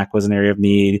center back was an area of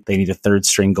need. They need a 3rd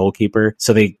string goalkeeper.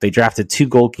 So they drafted 2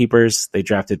 goalkeepers. They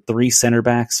drafted 3 center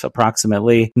backs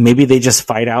approximately. Maybe they just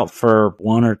fight out for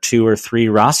 1 or 2 or 3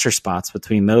 roster spots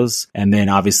between those. And then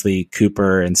obviously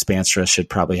Cooper and Spanstra should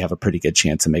probably have a pretty good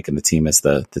chance of making the team as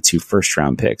the 2 first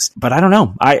round picks. But I don't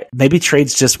know. Maybe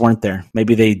trades just weren't there.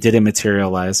 Maybe they didn't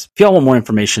materialize. If y'all want more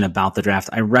information about the draft,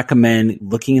 I recommend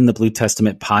looking in the Blue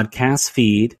Testament podcast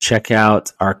feed. Check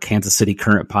out our Kansas City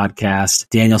Current podcast.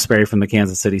 Daniel Sperry from the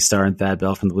Kansas City Star and Thad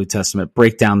Bell from the Blue Testament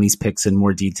break down these picks in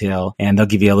more detail, and they'll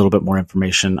give you a little bit more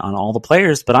information on all the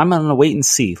players. But I'm going to wait and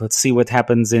see. Let's see what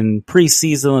happens in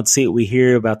preseason. Let's see what we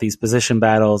hear about these position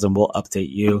battles, and we'll update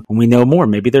you when we know more.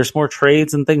 Maybe there's more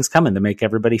trades and things coming to make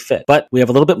everybody fit. But we have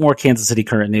a little bit more Kansas City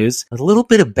Current news, a little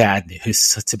bit of bad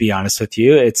news, to be honest with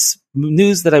you. It's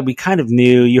news that we kind of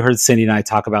knew. You heard Cindy and I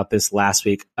talk about this last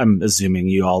week. I'm assuming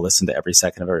you all listen to every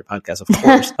second of every podcast, of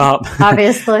course.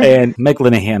 Obviously. And Meg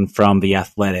Linehan from The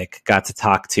Athletic got to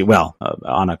talk to,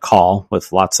 on a call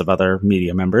with lots of other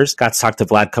media members, got to talk to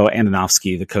Vlatko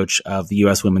Andonovski, the coach of the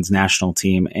U.S. women's national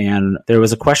team. And there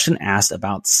was a question asked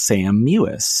about Sam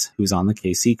Mewis, who's on the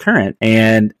KC Current,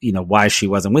 and, why she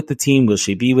wasn't with the team. Will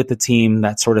she be with the team?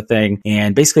 That sort of thing.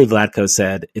 And basically Vlatko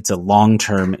said it's a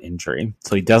long-term injury.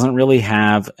 So he doesn't really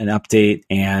have an update,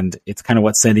 and it's kind of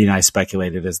what Cindy and I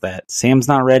speculated, is that Sam's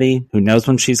not ready. Who knows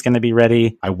when she's going to be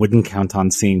ready? I wouldn't count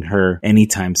on seeing her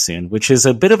anytime soon, which is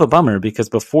a bit of a bummer because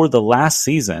before the last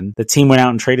season, the team went out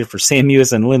and traded for Sam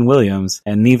Mewis and Lynn Williams,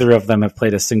 and neither of them have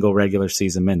played a single regular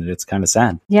season minute. It's kind of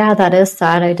sad. Yeah, that is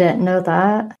sad. I didn't know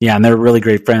that. Yeah, and they're really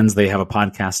great friends. They have a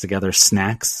podcast together,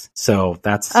 Snacks. So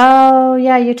that's... Oh,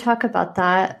 yeah, you talk about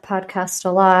that podcast a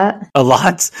lot. A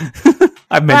lot?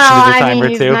 I've mentioned it a time or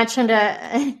two.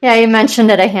 You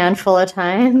mentioned it a handful of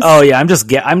times. Oh yeah, I'm just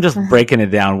breaking it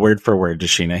down word for word,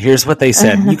 Sheena. Here's what they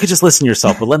said. You could just listen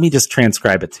yourself, but let me just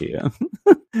transcribe it to you.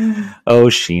 Oh,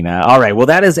 Sheena. All right. Well,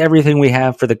 that is everything we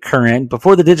have for the Current.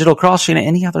 Before the Digital Cross, Sheena,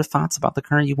 any other thoughts about the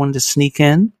Current you wanted to sneak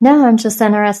in? No, I'm just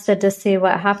interested to see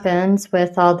what happens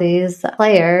with all these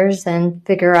players and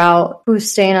figure out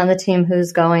who's staying on the team,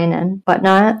 who's going and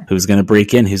whatnot. Who's going to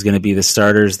break in, who's going to be the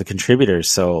starters, the contributors.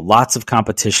 So lots of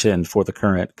competition for the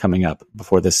Current coming up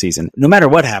before this season. No matter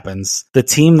what happens, the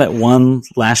team that won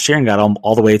last year and got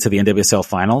all the way to the NWSL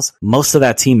finals, most of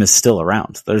that team is still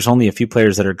around. There's only a few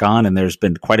players that are gone, and there's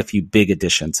been quite a few big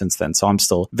additions since then. So I'm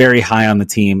still very high on the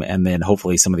team, and then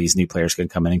hopefully some of these new players can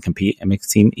come in and compete and make the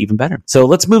team even better. So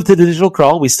let's move to the Digital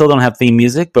Crawl. We still don't have theme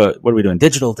music, but what are we doing?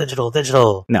 Digital.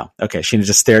 No. Okay, Sheena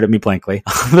just stared at me blankly.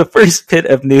 The first bit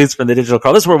of news from the Digital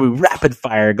Crawl. This is where we rapid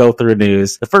fire go through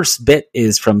news. The first bit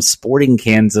is from Sporting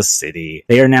Kansas City.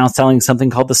 They are now selling something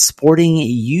called the Sporting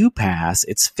U-Pass.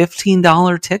 It's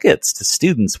 $15 tickets to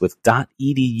students with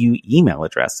 .edu email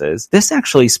addresses. This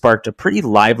actually sparked a pretty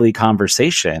lively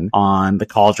conversation on the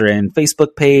Cauldron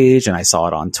Facebook page, and I saw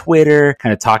it on Twitter,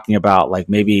 kind of talking about like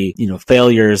maybe,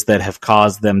 failures that have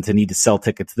caused them to need to sell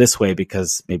tickets this way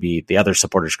because maybe the other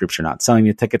supporters groups are not selling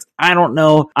the tickets. I don't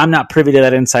know. I'm not privy to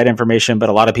that inside information, but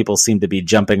a lot of people seem to be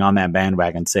jumping on that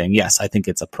bandwagon saying, yes, I think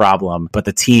it's a problem, but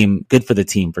the team, good for the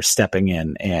team for stepping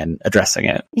in and addressing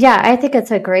it. Yeah, I think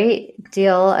it's a great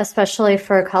deal, especially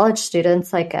for college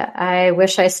students. Like, I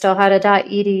wish I still had a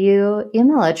 .edu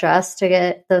email address to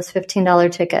get those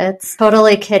 $15 tickets.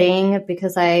 Totally kidding,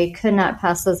 because I could not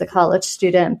pass as a college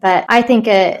student. But I think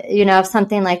if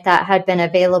something like that had been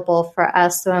available for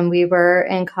us when we were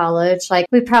in college, like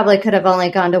we probably could have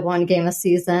only gone to one game a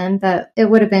season, but it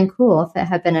would have been cool if it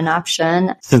had been an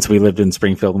option. Since we lived in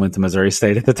Springfield and went to Missouri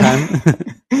State at the time.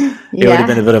 It would have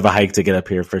been a bit of a hike to get up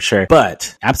here for sure.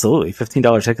 But absolutely,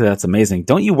 $15 ticket, that's amazing.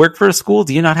 Don't you work for a school?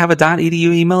 Do you not have a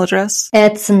 .edu email address?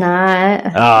 It's not.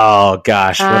 Oh,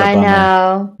 gosh. What a bummer. I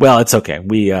know. Well, it's okay.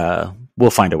 We'll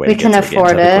find a way. We can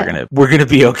afford it. We're gonna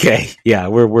be okay. Yeah,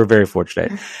 we're very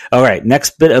fortunate. All right,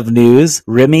 next bit of news: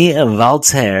 Remy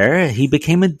Walter. He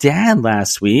became a dad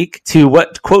last week to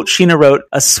what quote Sheena wrote: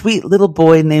 a sweet little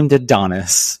boy named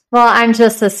Adonis. Well, I'm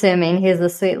just assuming he's a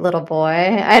sweet little boy.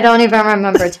 I don't even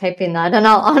remember typing that, in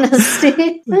all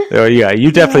honesty. Oh, yeah, you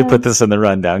definitely put this in the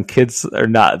rundown. Kids are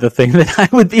not the thing that I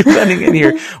would be running in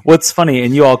here. What's funny,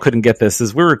 and you all couldn't get this,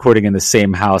 is we're recording in the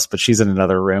same house, but she's in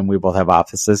another room. We both have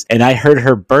offices. And I heard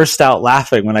her burst out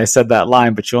laughing when I said that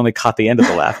line, but you only caught the end of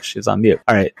the laugh. She was on mute.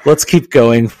 All right, let's keep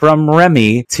going. From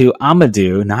Remy to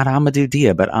Amadou, not Amadou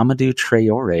Dia, but Amadou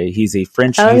Traore. He's a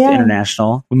French youth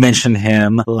international. We mentioned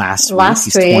him last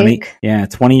week.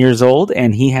 20 years old,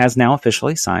 and he has now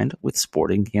officially signed with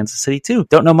Sporting Kansas City too.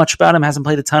 Don't know much about him, hasn't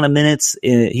played a ton of minutes.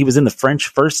 He was in the French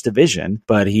first division,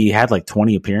 but he had like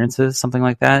 20 appearances, something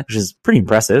like that, which is pretty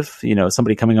impressive. You know,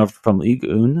 somebody coming over from Ligue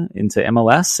 1 into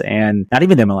MLS, and not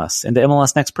even MLS, into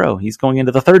MLS Next Pro. He's going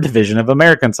into the third division of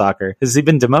American soccer. Has he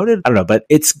been demoted? I don't know, but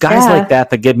it's guys like that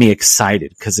get me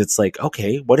excited, because it's like,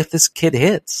 okay, what if this kid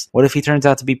hits? What if he turns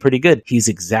out to be pretty good? He's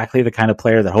exactly the kind of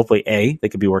player that hopefully A, they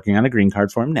could be working on a green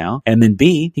card for him now, and then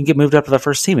B, he can get moved up to the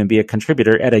first team and be a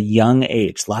contributor at a young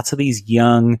age. Lots of these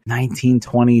young 19,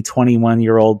 20,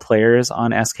 21-year-old players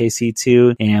on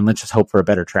SKC2, and let's just hope for a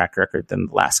better track record than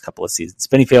the last couple of seasons.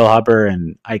 Benny Feilhaber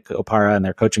and Ike Opara and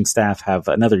their coaching staff have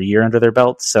another year under their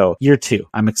belt, so year 2,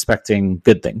 I'm expecting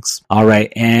good things. All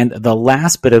right, and the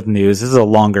last bit of news, this is a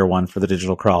longer one for the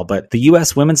Digital Crawl, but the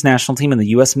U.S. women's national team and the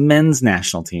U.S. men's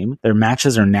national team, their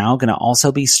matches are now going to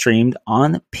also be streamed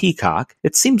on Peacock.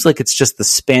 It seems like it's just the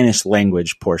Spanish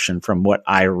language portion from what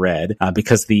I read,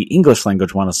 because the English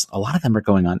language ones, a lot of them are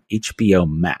going on HBO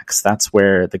Max. That's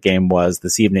where the game was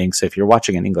this evening. So if you're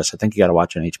watching in English, I think you got to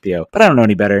watch on HBO, but I don't know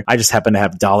any better. I just happen to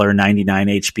have $1.99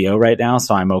 HBO right now,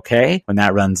 so I'm okay. When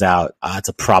that runs out, it's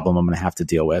a problem I'm going to have to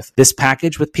deal with. This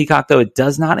package with Peacock, though, it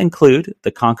does not include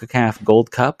the CONCACAF Gold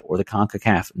Cup or the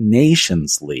CONCACAF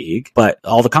Nations League, but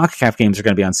all the CONCACAF games are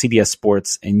going to be on CBS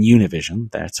Sports and Univision.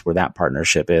 That's where that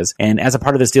partnership is. And as a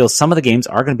part of this deal, some of the games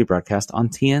are going to be broadcast on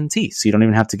TNT, so you don't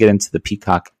even have to get into the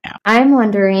Peacock app. I'm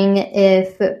wondering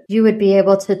if you would be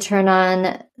able to turn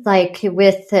on, like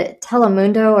with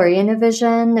Telemundo or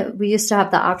Univision, we used to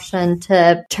have the option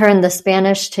to turn the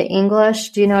Spanish to English.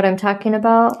 Do you know what I'm talking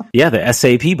about? Yeah, the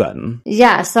SAP button.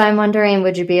 Yeah, so I'm wondering,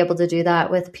 would you be able to do that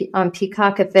on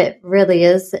Peacock if it really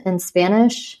is in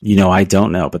Spanish? You know, I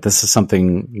don't know, but this is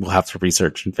something we'll have to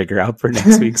research and figure out for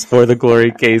next week's For the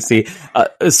Glory, Casey.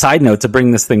 A side note to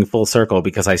bring this thing full circle,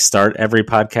 because I start every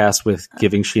podcast with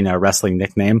giving Sheena a wrestling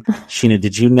nickname. Sheena,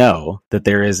 did you know that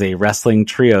there is a wrestling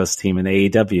trios team in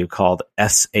AEW called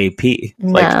SAP?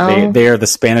 No. Like they are the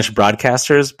Spanish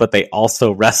broadcasters, but they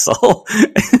also wrestle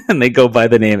and they go by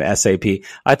the name SAP.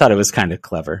 I thought it was kind of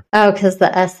clever. Oh, because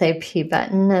the SAP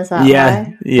button, is that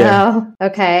why? Yeah. Oh,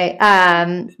 okay.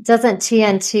 Doesn't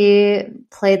TNT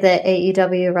play the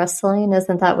AEW wrestling?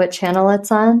 Isn't that what channel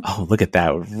it's on? Oh, look at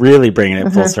that. Really bringing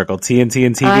it full circle. TNT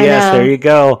and TBS. There you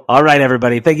go. All right,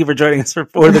 everybody. Thank you for joining us for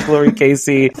the Glory,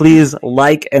 Casey. Please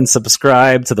like and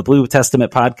subscribe to the Blue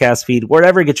Testament podcast feed.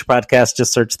 Wherever you get your podcast,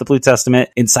 just search the Blue Testament.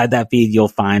 Inside that feed, you'll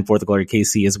find For the Glory,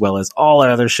 Casey, as well as all our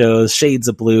other shows, Shades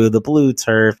of Blue, The Blue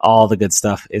Turf. All the good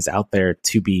stuff is out there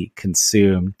to be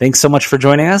consumed. Thanks so much for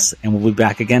joining us, and we'll be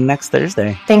back again next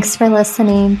Thursday. Thanks for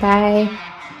listening.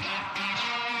 Bye.